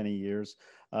many, many years.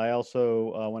 I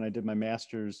also, when I did my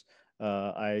master's,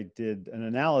 I did an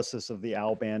analysis of the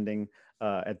owl banding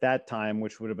at that time,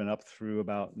 which would have been up through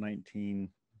about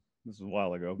this is a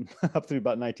while ago, up through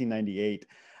about 1998.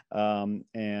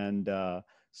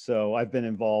 So I've been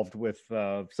involved with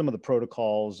some of the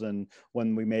protocols, and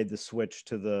when we made the switch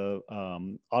to the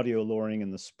audio luring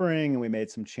in the spring, and we made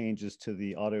some changes to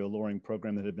the audio luring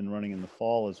program that had been running in the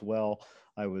fall as well,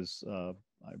 I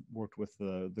worked with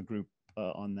the group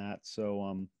on that.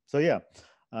 So yeah,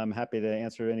 I'm happy to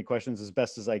answer any questions as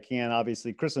best as I can.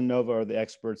 Obviously, Chris and Nova are the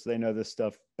experts. They know this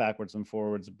stuff backwards and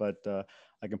forwards, but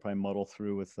I can probably muddle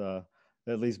through with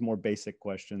at least more basic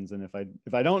questions. And if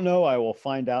I don't know, I will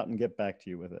find out and get back to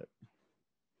you with it.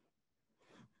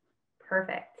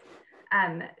 Perfect.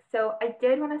 So I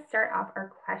did want to start off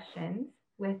our questions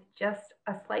with just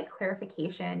a slight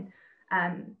clarification.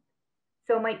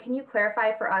 So Mike, can you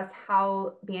clarify for us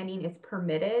how banding is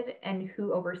permitted and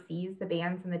who oversees the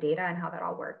bands and the data and how that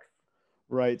all works?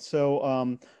 Right.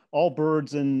 So all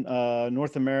birds in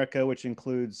North America, which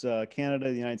includes Canada,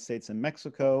 the United States, and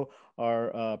Mexico,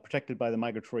 are protected by the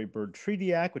Migratory Bird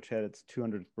Treaty Act, which had its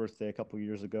 200th birthday a couple of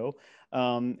years ago.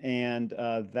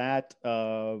 That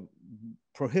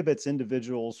prohibits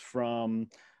individuals from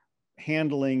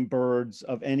handling birds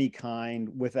of any kind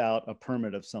without a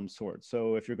permit of some sort.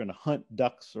 So if you're going to hunt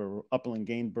ducks or upland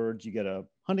game birds, you get a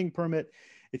hunting permit.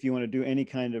 If you want to do any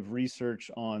kind of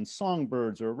research on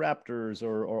songbirds or raptors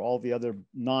or all the other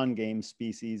non-game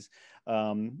species,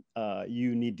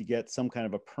 you need to get some kind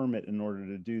of a permit in order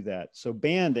to do that. So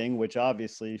banding, which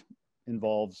obviously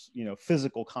involves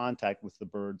physical contact with the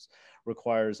birds,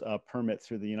 requires a permit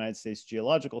through the United States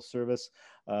Geological Service,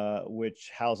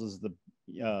 which houses the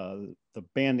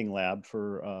banding lab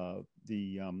for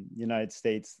the United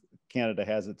States. Canada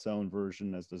has its own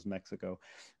version, as does Mexico.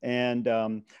 And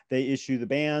they issue the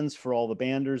bands for all the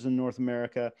banders in North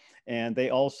America. And they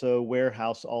also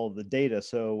warehouse all of the data.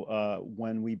 So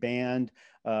when we band,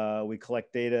 we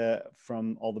collect data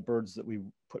from all the birds that we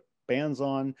put bands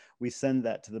on. We send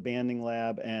that to the banding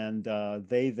lab, and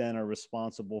they then are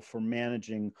responsible for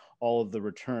managing all of the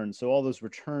returns. So all those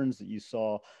returns that you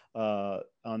saw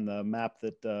on the map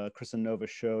that Chris and Nova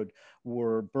showed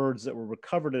were birds that were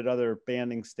recovered at other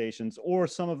banding stations, or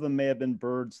some of them may have been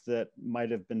birds that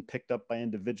might have been picked up by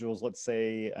individuals. Let's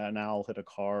say an owl hit a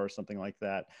car or something like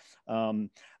that.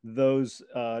 Those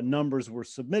numbers were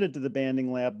submitted to the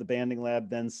banding lab. The banding lab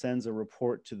then sends a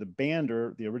report to the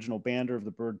bander, the original bander of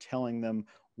the bird, telling them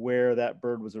where that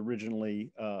bird was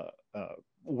originally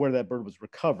where that bird was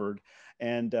recovered.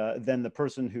 And then the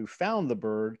person who found the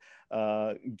bird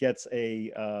gets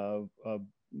a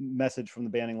message from the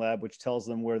banding lab, which tells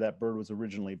them where that bird was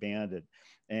originally banded.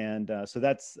 And so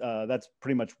that's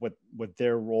pretty much what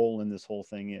their role in this whole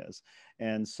thing is.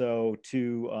 And so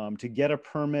to get a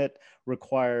permit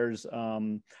requires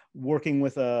working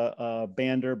with a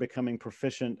bander, becoming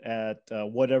proficient at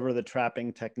whatever the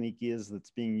trapping technique is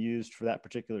that's being used for that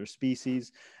particular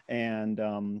species. And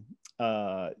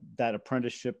that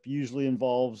apprenticeship usually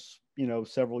involves, you know,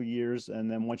 several years.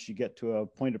 And then once you get to a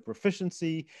point of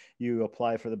proficiency, you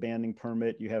apply for the banding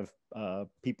permit. You have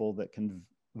people that can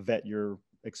vet your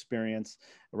experience,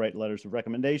 write letters of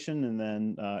recommendation. And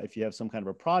then if you have some kind of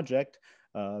a project,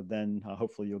 then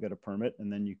hopefully you'll get a permit,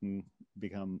 and then you can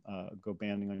go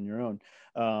banding on your own.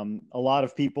 A lot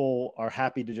of people are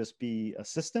happy to just be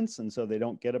assistants, and so they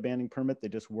don't get a banding permit. They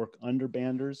just work under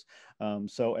banders.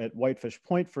 So at Whitefish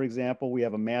Point, for example, we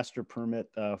have a master permit,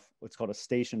 what's called a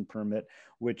station permit,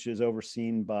 which is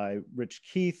overseen by Rich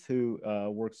Keith, who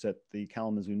works at the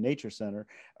Kalamazoo Nature Center.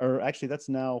 Or actually, that's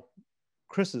now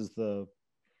Chris is the...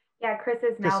 Yeah, Chris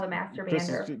is now the master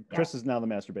bander. Chris is now the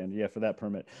master bander, yeah, for that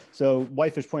permit. So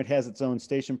Whitefish Point has its own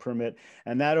station permit,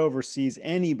 and that oversees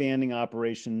any banding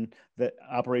operations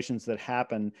that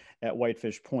happen at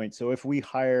Whitefish Point. So if we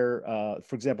hire,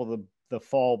 for example, the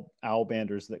fall owl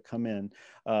banders that come in,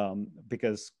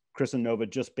 because Chris and Nova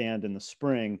just band in the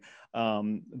spring,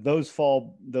 those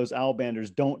owl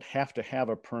banders don't have to have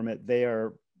a permit. They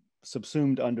are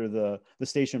subsumed under the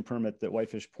station permit that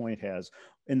Whitefish Point has.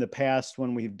 In the past,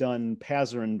 when we've done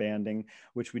passerine banding,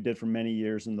 which we did for many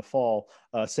years in the fall,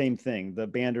 same thing. The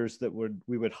banders that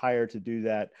we would hire to do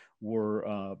that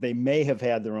were, they may have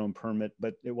had their own permit,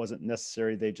 but it wasn't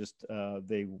necessary. They just,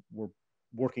 they were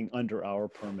working under our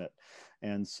permit.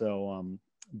 And so,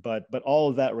 but all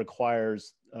of that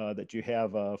requires that you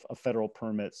have a federal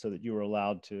permit so that you are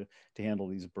allowed to handle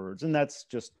these birds. And that's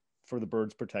just for the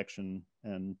birds' protection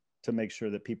and to make sure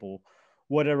that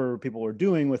whatever people are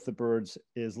doing with the birds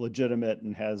is legitimate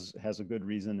and has a good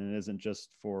reason and isn't just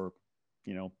for,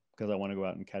 you know, because I want to go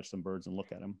out and catch some birds and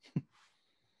look at them.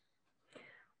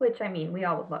 Which, I mean, we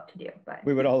all would love to do, but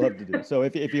we would all love to do. So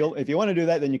if you want to do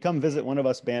that, then you come visit one of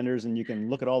us banders and you can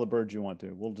look at all the birds you want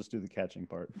to. We'll just do the catching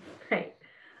part. Great.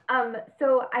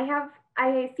 So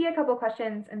I see a couple of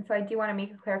questions, and so I do want to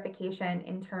make a clarification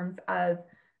in terms of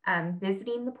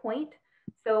visiting the point.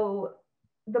 So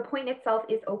the point itself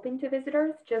is open to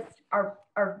visitors, just our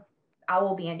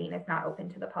owl banding is not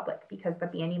open to the public because the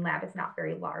banding lab is not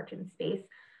very large in space.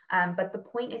 But the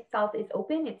point itself is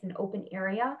open. It's an open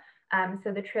area.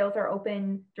 So the trails are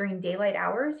open during daylight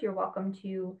hours. You're welcome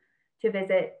to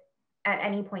visit at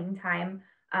any point in time,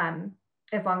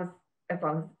 as long as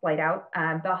light out.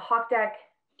 The hawk deck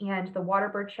and the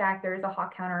waterbird shack, there is a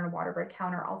hawk counter and a waterbird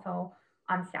counter also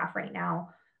on staff right now.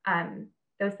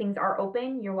 Those things are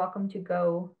open. You're welcome to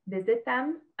go visit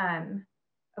them.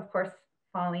 Of course,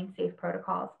 following safe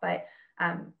protocols, but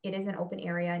it is an open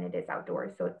area and it is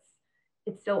outdoors. So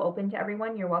it's still open to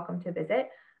everyone. You're welcome to visit.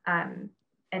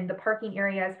 And the parking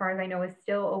area, as far as I know, is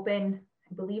still open.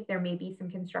 I believe there may be some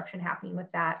construction happening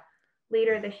with that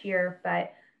later this year,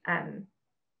 but I'm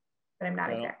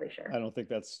not exactly sure. I don't think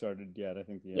that's started yet. I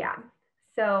think, yeah.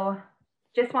 So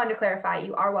just wanted to clarify,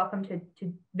 you are welcome to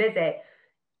visit.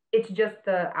 It's just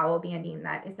the owl banding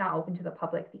that is not open to the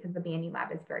public because the banding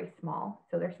lab is very small.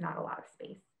 So there's not a lot of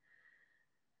space.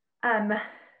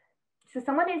 So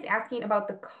someone is asking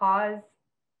about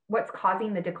what's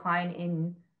causing the decline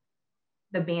in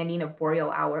the banding of boreal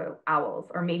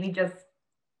owls, or maybe just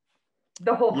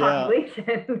the whole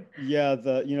population. Yeah,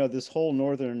 this whole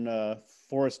northern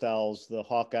forest owls, the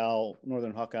hawk owl,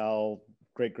 northern hawk owl,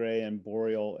 great gray, and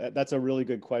boreal. That's a really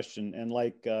good question. And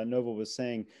like Nova was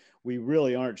saying, we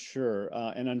really aren't sure.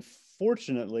 And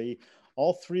unfortunately,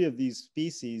 all three of these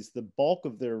species, the bulk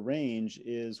of their range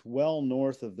is well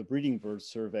north of the breeding bird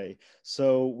survey.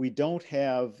 So we don't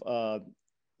have a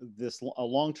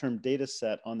long-term data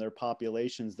set on their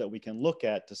populations that we can look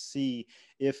at to see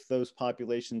if those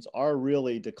populations are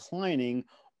really declining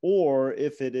or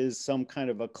if it is some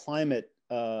kind of a climate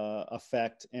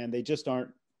effect and they just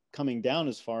aren't coming down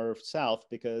as far south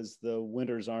because the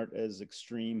winters aren't as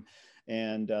extreme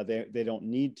and they don't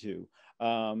need to.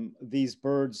 These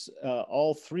birds,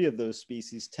 all three of those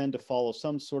species tend to follow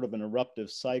some sort of an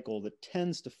eruptive cycle that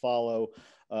tends to follow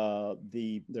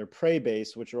their prey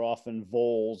base, which are often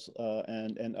voles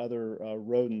and other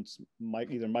rodents,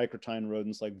 either microtine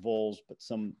rodents like voles, but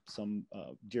some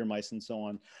deer mice and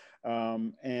so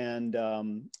on.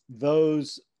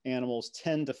 Those animals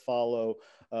tend to follow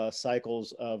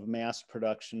cycles of mass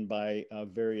production by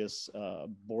various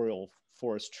boreal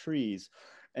forest trees.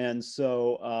 And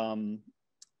so,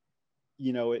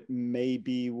 you know, it may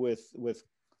be with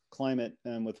climate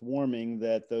and with warming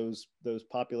that those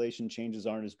population changes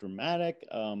aren't as dramatic.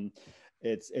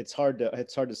 It's hard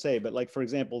to say, but like, for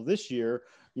example, this year,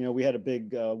 you know, we had a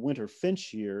big winter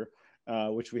finch year,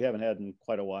 which we haven't had in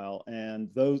quite a while, and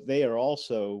they are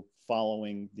also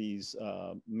following these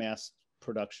mass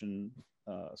production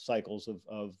cycles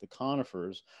of the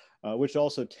conifers, which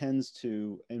also tends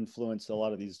to influence a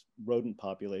lot of these rodent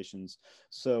populations.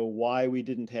 So why we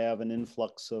didn't have an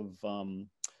influx of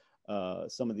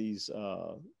some of these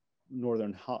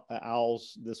northern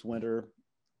owls this winter,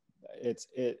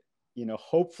 you know,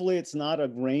 hopefully it's not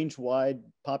a range-wide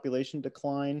population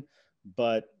decline,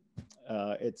 but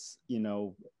it's, you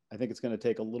know, I think it's going to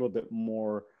take a little bit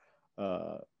more.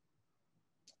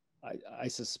 I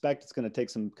suspect it's going to take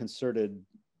some concerted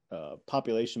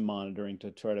population monitoring to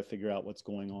try to figure out what's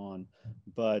going on.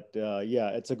 But yeah,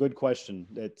 it's a good question.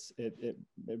 It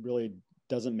really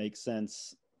doesn't make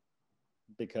sense,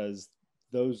 because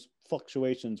those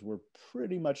fluctuations were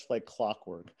pretty much like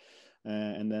clockwork.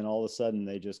 And then all of a sudden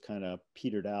they just kind of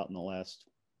petered out in the last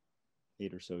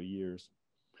 8 or so years.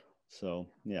 So,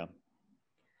 yeah.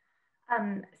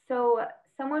 So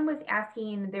someone was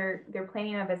asking, they're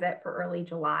planning a visit for early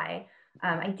July.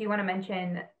 I do want to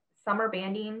mention summer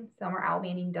owl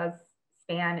banding does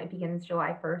span. It begins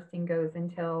July 1st and goes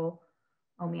until,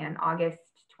 August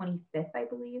 25th, I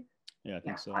believe. Yeah, I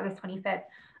think so. August 25th.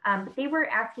 But they were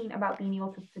asking about being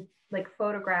able to like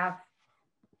photograph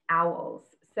owls.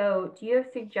 So do you have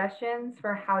suggestions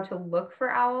for how to look for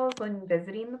owls when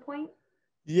visiting the point?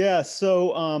 Yeah,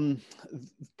 so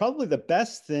probably the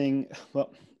best thing,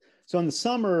 well, so in the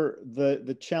summer,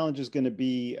 the challenge is going to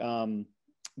be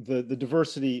the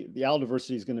diversity, the owl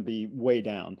diversity is going to be way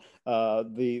down.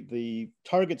 The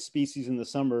target species in the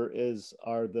summer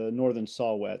are the northern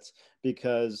saw-whets,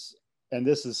 because, and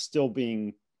this is still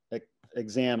being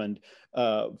examined,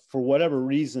 for whatever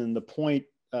reason, the point,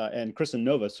 and Chris and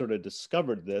Nova sort of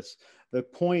discovered this, the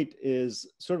point is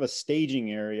sort of a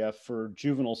staging area for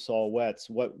juvenile saw-whets.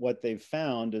 What they've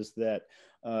found is that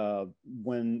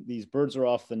when these birds are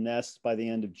off the nest by the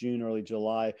end of June, early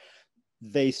July,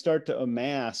 they start to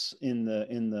amass in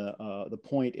the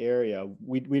point area.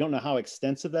 We don't know how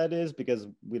extensive that is, because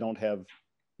we don't have,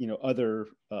 you know, other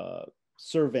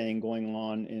surveying going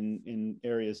on in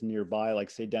areas nearby, like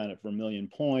say down at Vermilion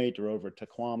Point or over at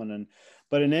Tequamanon.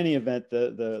 But in any event,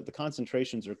 the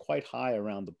concentrations are quite high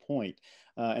around the point.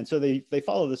 And so they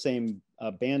follow the same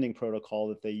banding protocol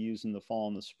that they use in the fall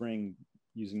and the spring,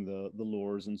 using the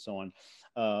lures and so on,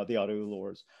 the auto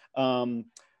lures.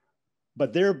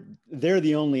 But they're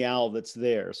the only owl that's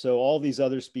there. So all these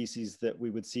other species that we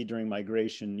would see during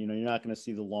migration, you know, you're not going to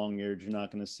see the long-eared, you're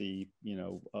not going to see, you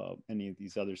know, any of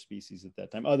these other species at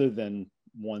that time, other than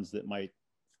ones that might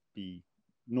be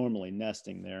normally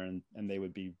nesting there, and they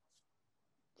would be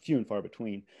few and far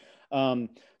between.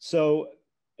 So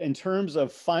in terms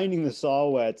of finding the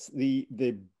saw-whets,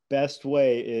 the best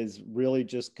way is really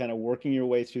just kind of working your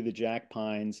way through the jack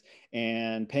pines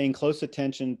and paying close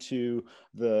attention to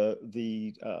the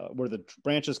where the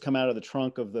branches come out of the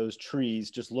trunk of those trees,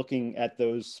 just looking at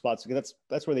those spots, because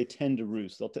that's where they tend to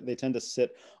roost. They tend to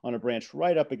sit on a branch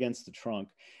right up against the trunk.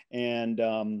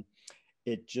 And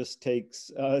it just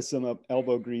takes some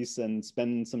elbow grease and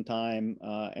spending some time,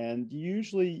 and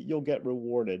usually you'll get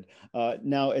rewarded.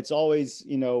 Now, it's always,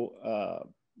 you know,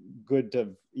 good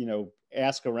to, you know,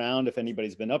 ask around if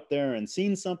anybody's been up there and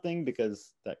seen something,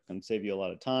 because that can save you a lot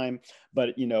of time.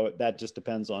 But, you know, that just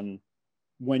depends on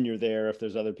when you're there, if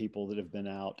there's other people that have been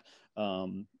out.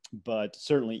 But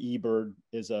certainly eBird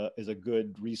is a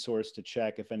good resource to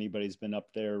check. If anybody's been up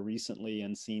there recently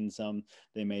and seen some,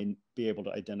 they may be able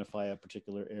to identify a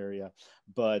particular area.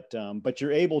 But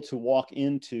you're able to walk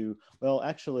into, well,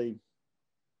 actually,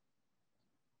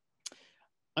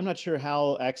 I'm not sure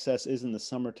how access is in the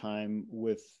summertime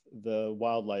with the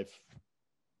wildlife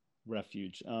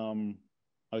refuge. I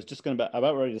was just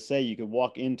about ready to say you could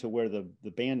walk into where the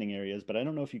banding area is, but I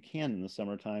don't know if you can in the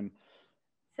summertime.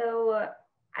 So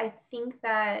I think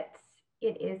that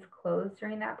it is closed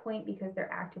during that point because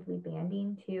they're actively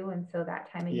banding too, and so that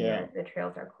time of Yeah. year the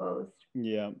trails are closed.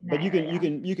 Yeah, but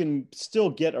you can still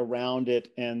get around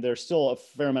it, and there's still a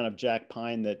fair amount of jack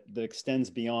pine that extends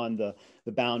beyond the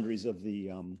boundaries of the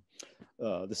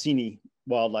Seney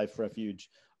Wildlife Refuge,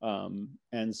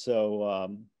 and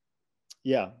so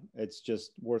yeah, it's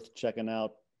just worth checking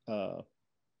out the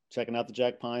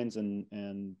jack pines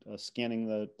and scanning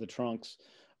the trunks.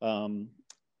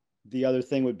 The other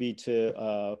thing would be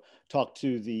to talk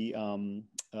to the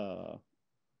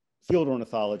field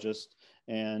ornithologist,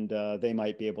 and they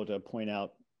might be able to point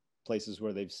out places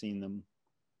where they've seen them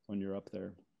when you're up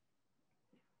there.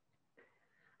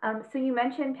 So you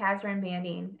mentioned passerine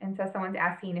banding, and so someone's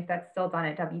asking if that's still done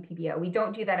at WPBO. We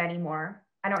don't do that anymore.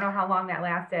 I don't know how long that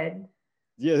lasted.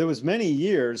 Yeah, there was many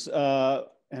years,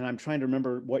 and I'm trying to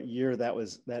remember what year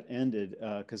that ended,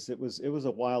 because it was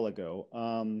a while ago.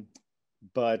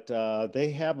 But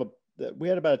we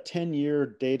had about a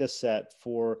 10-year data set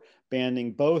for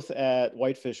banding, both at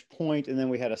Whitefish Point, and then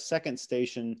we had a second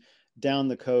station down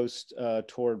the coast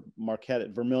toward Marquette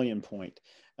at Vermilion Point.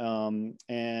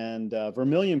 And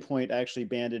Vermilion Point actually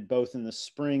banded both in the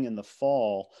spring and the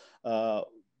fall.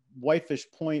 Whitefish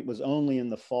Point was only in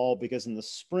the fall because in the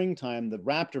springtime, the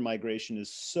raptor migration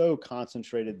is so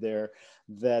concentrated there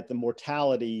that the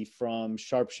mortality from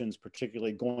sharpshins,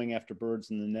 particularly going after birds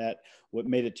in the net, what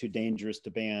made it too dangerous to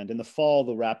band. In the fall,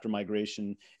 the raptor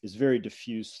migration is very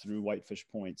diffuse through Whitefish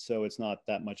Point, so it's not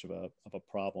that much of a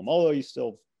problem, although you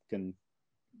still can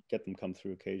get them come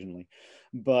through occasionally.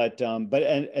 But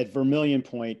at Vermilion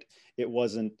Point, it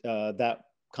wasn't that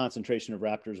concentration of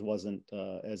raptors wasn't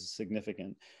as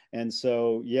significant. And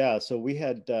so, yeah, so we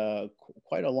had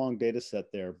quite a long data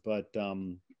set there, but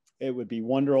it would be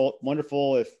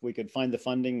wonderful if we could find the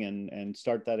funding and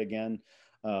start that again.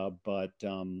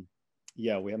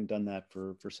 Yeah, we haven't done that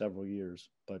for several years,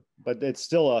 but it's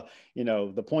still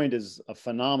the point is a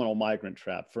phenomenal migrant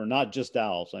trap for not just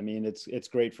owls. I mean, it's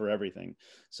great for everything.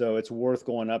 So it's worth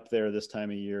going up there this time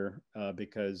of year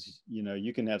because,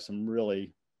 you can have some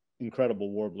really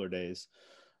incredible warbler days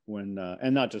when,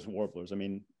 and not just warblers, I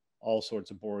mean, all sorts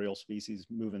of boreal species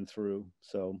moving through.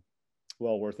 So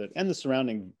well worth it. And the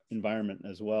surrounding environment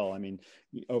as well. I mean,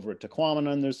 over at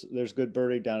Tequamanon, there's good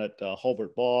birding. Down at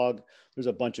Hulbert Bog, there's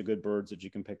a bunch of good birds that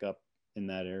you can pick up in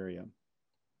that area.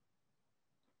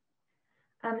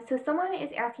 So someone is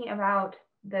asking about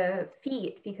the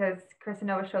feet, because Chris and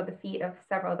Noah showed the feet of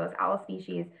several of those owl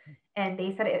species, and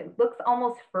they said it looks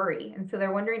almost furry. And so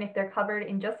they're wondering if they're covered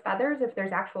in just feathers, if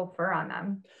there's actual fur on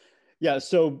them. Yeah,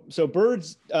 so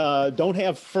birds don't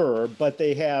have fur, but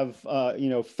they have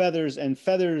feathers, and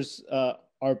feathers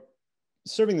are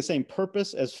serving the same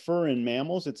purpose as fur in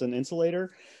mammals. It's an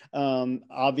insulator.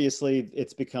 Obviously,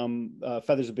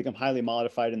 feathers have become highly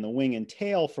modified in the wing and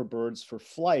tail for birds for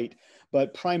flight,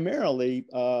 but primarily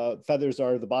feathers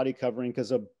are the body covering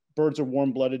because birds are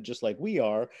warm-blooded just like we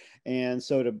are. And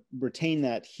so to retain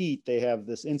that heat, they have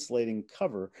this insulating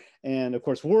cover. And of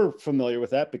course, we're familiar with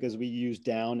that because we use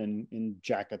down in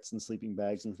jackets and sleeping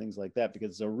bags and things like that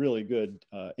because it's a really good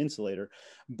insulator.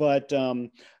 But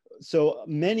so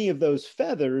many of those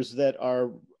feathers that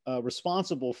are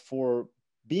responsible for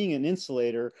being an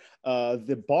insulator,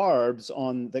 the barbs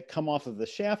that come off of the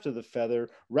shaft of the feather,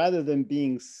 rather than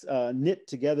being knit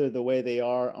together the way they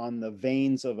are on the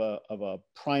veins of a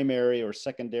primary or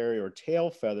secondary or tail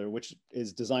feather, which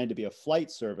is designed to be a flight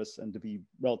surface and to be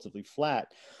relatively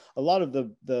flat, a lot of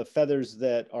the feathers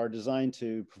that are designed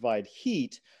to provide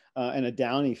heat, and a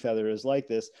downy feather is like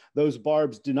this, those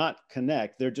barbs do not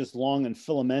connect. They're just long and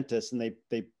filamentous, and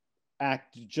they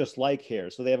act just like hair.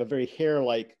 So they have a very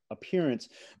hair-like appearance.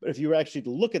 But if you were actually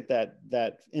to look at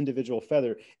that individual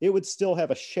feather, it would still have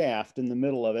a shaft in the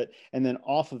middle of it. And then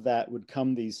off of that would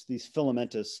come these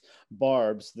filamentous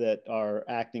barbs that are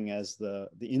acting as the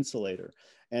insulator.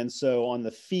 And so on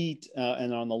the feet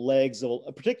and on the legs,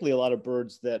 particularly a lot of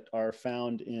birds that are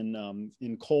found in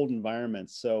cold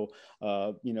environments. So,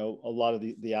 a lot of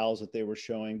the owls that they were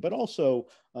showing, but also,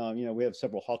 we have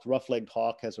several hawks. Rough-legged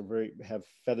hawk have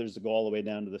feathers that go all the way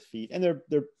down to the feet, and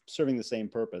they're serving the same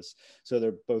purpose. So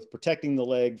they're both protecting the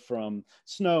leg from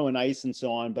snow and ice and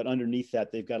so on, but underneath that,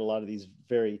 they've got a lot of these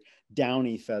very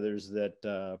downy feathers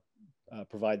that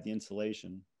provide the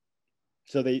insulation.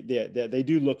 So they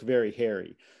do look very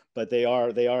hairy, but they are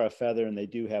a feather, and they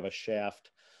do have a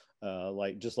shaft,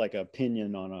 just like a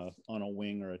pinion on a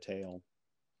wing or a tail.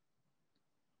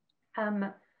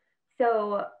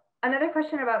 So another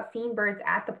question about seeing birds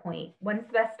at the point. When's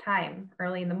the best time?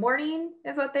 Early in the morning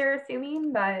is what they're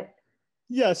assuming, but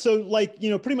yeah. So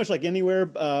pretty much like anywhere,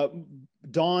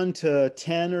 dawn to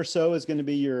 10 or so is going to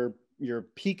be your your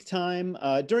peak time.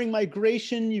 During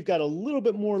migration, you've got a little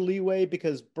bit more leeway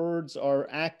because birds are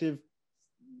active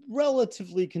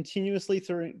relatively continuously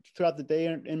throughout the day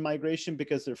in migration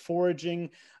because they're foraging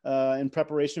in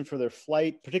preparation for their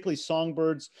flight, particularly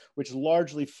songbirds, which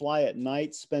largely fly at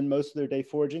night, spend most of their day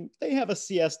foraging. They have a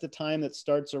siesta time that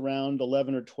starts around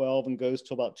 11 or 12 and goes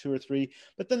to about 2 or 3,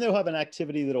 but then they'll have an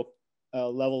activity that'll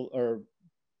level or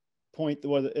point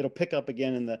where it'll pick up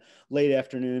again in the late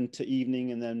afternoon to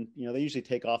evening, and then they usually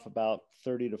take off about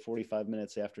 30 to 45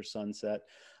 minutes after sunset.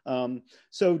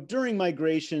 So during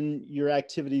migration, your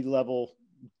activity level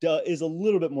is a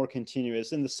little bit more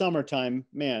continuous. In the summertime,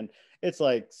 man, it's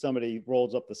like somebody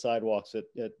rolls up the sidewalks at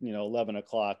 11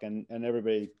 o'clock, and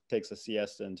everybody takes a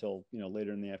siesta until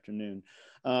later in the afternoon.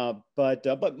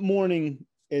 But morning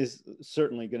is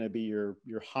certainly going to be your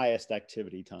highest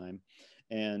activity time.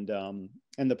 And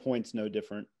the point's no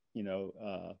different,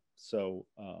 so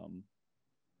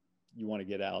you want to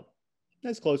get out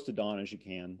as close to dawn as you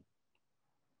can.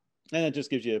 And it just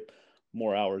gives you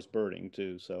more hours birding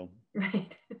too, so. Right,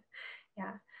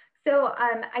 yeah. So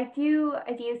I do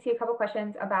see a couple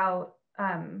questions about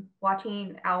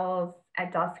watching owls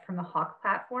at dusk from the Hawk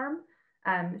platform.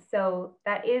 So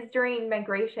that is during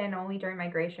migration, only during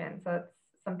migration. So it's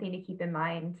something to keep in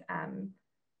mind.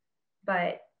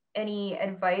 But any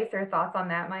advice or thoughts on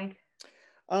that, Mike?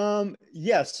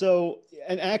 Yes. So,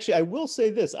 and actually, I will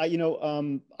say this.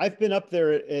 I've been up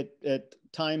there at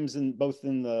times in both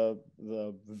in the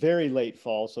very late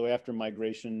fall, so after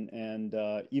migration, and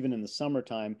even in the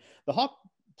summertime. The Hawk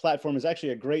platform is actually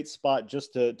a great spot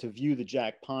just to view the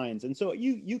jack pines, and so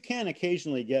you can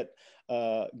occasionally get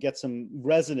some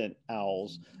resident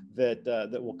owls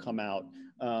that will come out.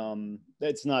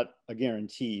 It's not a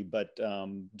guarantee, but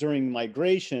during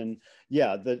migration,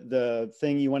 yeah, the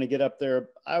thing you want to get up there,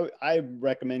 I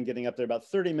recommend getting up there about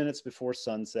 30 minutes before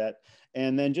sunset,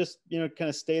 and then just kind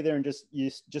of stay there and just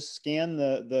scan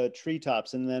the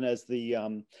treetops, and then as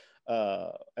the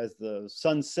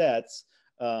sun sets,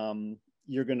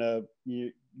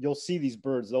 you'll see these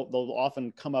birds. They'll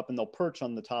often come up and they'll perch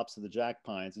on the tops of the jack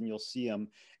pines, and you'll see them.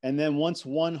 And then once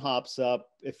one hops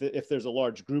up, if there's a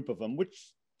large group of them,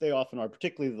 which they often are,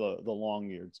 particularly the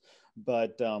long-eareds.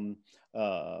 But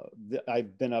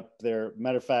I've been up there.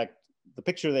 Matter of fact, the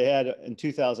picture they had in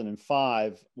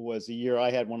 2005 was the year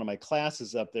I had one of my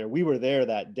classes up there. We were there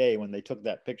that day when they took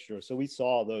that picture, so we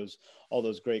saw all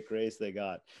those great grays they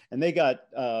got, and they got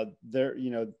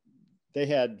they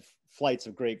had flights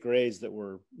of great grays that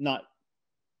were not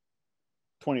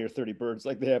 20 or 30 birds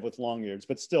like they have with long-eareds,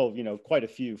 but still, quite a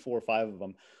few, 4 or 5 of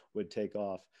them would take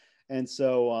off. And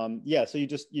so, yeah, so you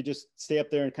just stay up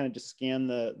there and kind of just scan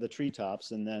the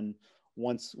treetops. And then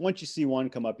once you see one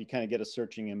come up, you kind of get a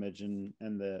searching image, and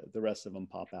the rest of them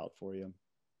pop out for you.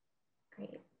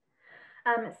 Great.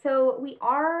 So we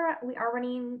are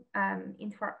running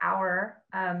into our hour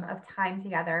of time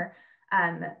together.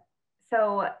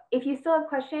 So if you still have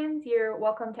questions, you're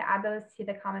welcome to add those to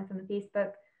the comments on the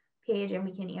Facebook page, and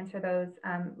we can answer those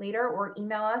later, or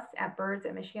email us at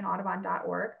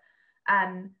birds@michiganaudubon.org.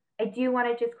 I do want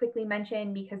to just quickly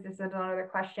mention, because this is another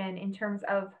question, in terms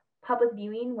of public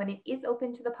viewing, when it is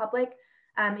open to the public,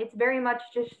 it's very much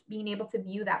just being able to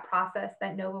view that process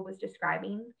that Nova was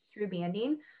describing through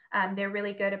banding. They're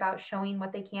really good about showing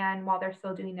what they can while they're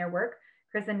still doing their work.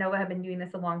 Chris and Nova have been doing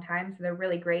this a long time, so they're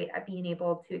really great at being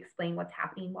able to explain what's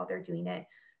happening while they're doing it.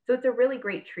 So it's a really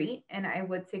great treat, and I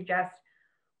would suggest,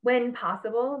 when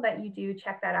possible, that you do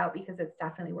check that out, because it's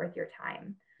definitely worth your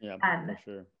time. Yeah, for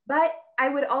sure. But I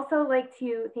would also like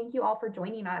to thank you all for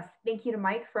joining us. Thank you to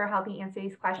Mike for helping answer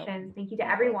these questions. Thank you to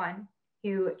everyone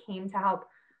who came to help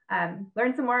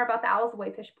learn some more about the owls of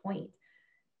Whitefish Point.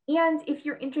 And if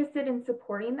you're interested in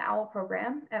supporting the owl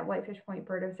program at Whitefish Point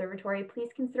Bird Observatory,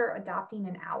 please consider adopting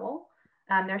an owl.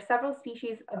 There are several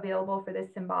species available for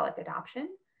this symbolic adoption,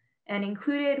 and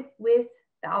included with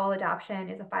the owl adoption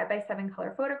is a 5x7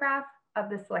 color photograph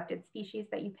of the selected species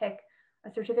that you pick,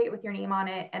 a certificate with your name on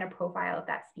it, and a profile of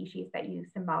that species that you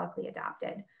symbolically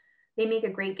adopted. They make a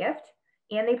great gift,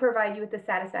 and they provide you with the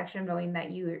satisfaction of knowing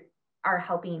that you are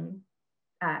helping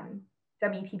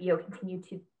WPBO continue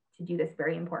to do this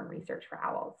very important research for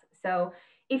owls. So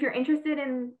if you're interested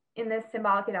in this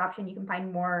symbolic adoption, you can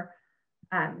find more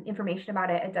information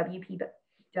about it at WPBO.org.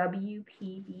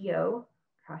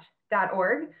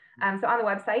 So on the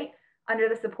website, under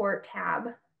the support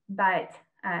tab, but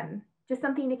just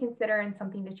something to consider and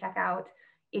something to check out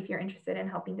if you're interested in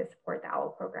helping to support the owl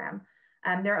program.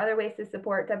 There are other ways to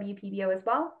support WPBO as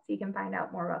well, so you can find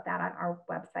out more about that on our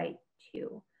website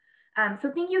too.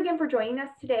 So thank you again for joining us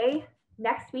today.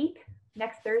 Next week,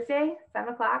 next Thursday,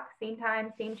 7 o'clock, same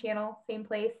time, same channel, same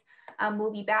place.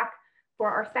 We'll be back for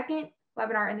our second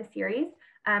webinar in the series,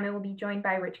 and we'll be joined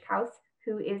by Rich Kaus,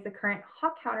 who is the current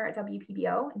hawk counter at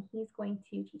WPBO, and he's going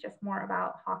to teach us more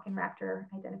about hawk and raptor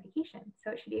identification.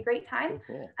 So it should be a great time.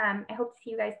 Cool. I hope to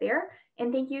see you guys there,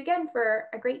 and thank you again for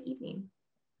a great evening.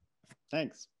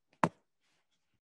 Thanks.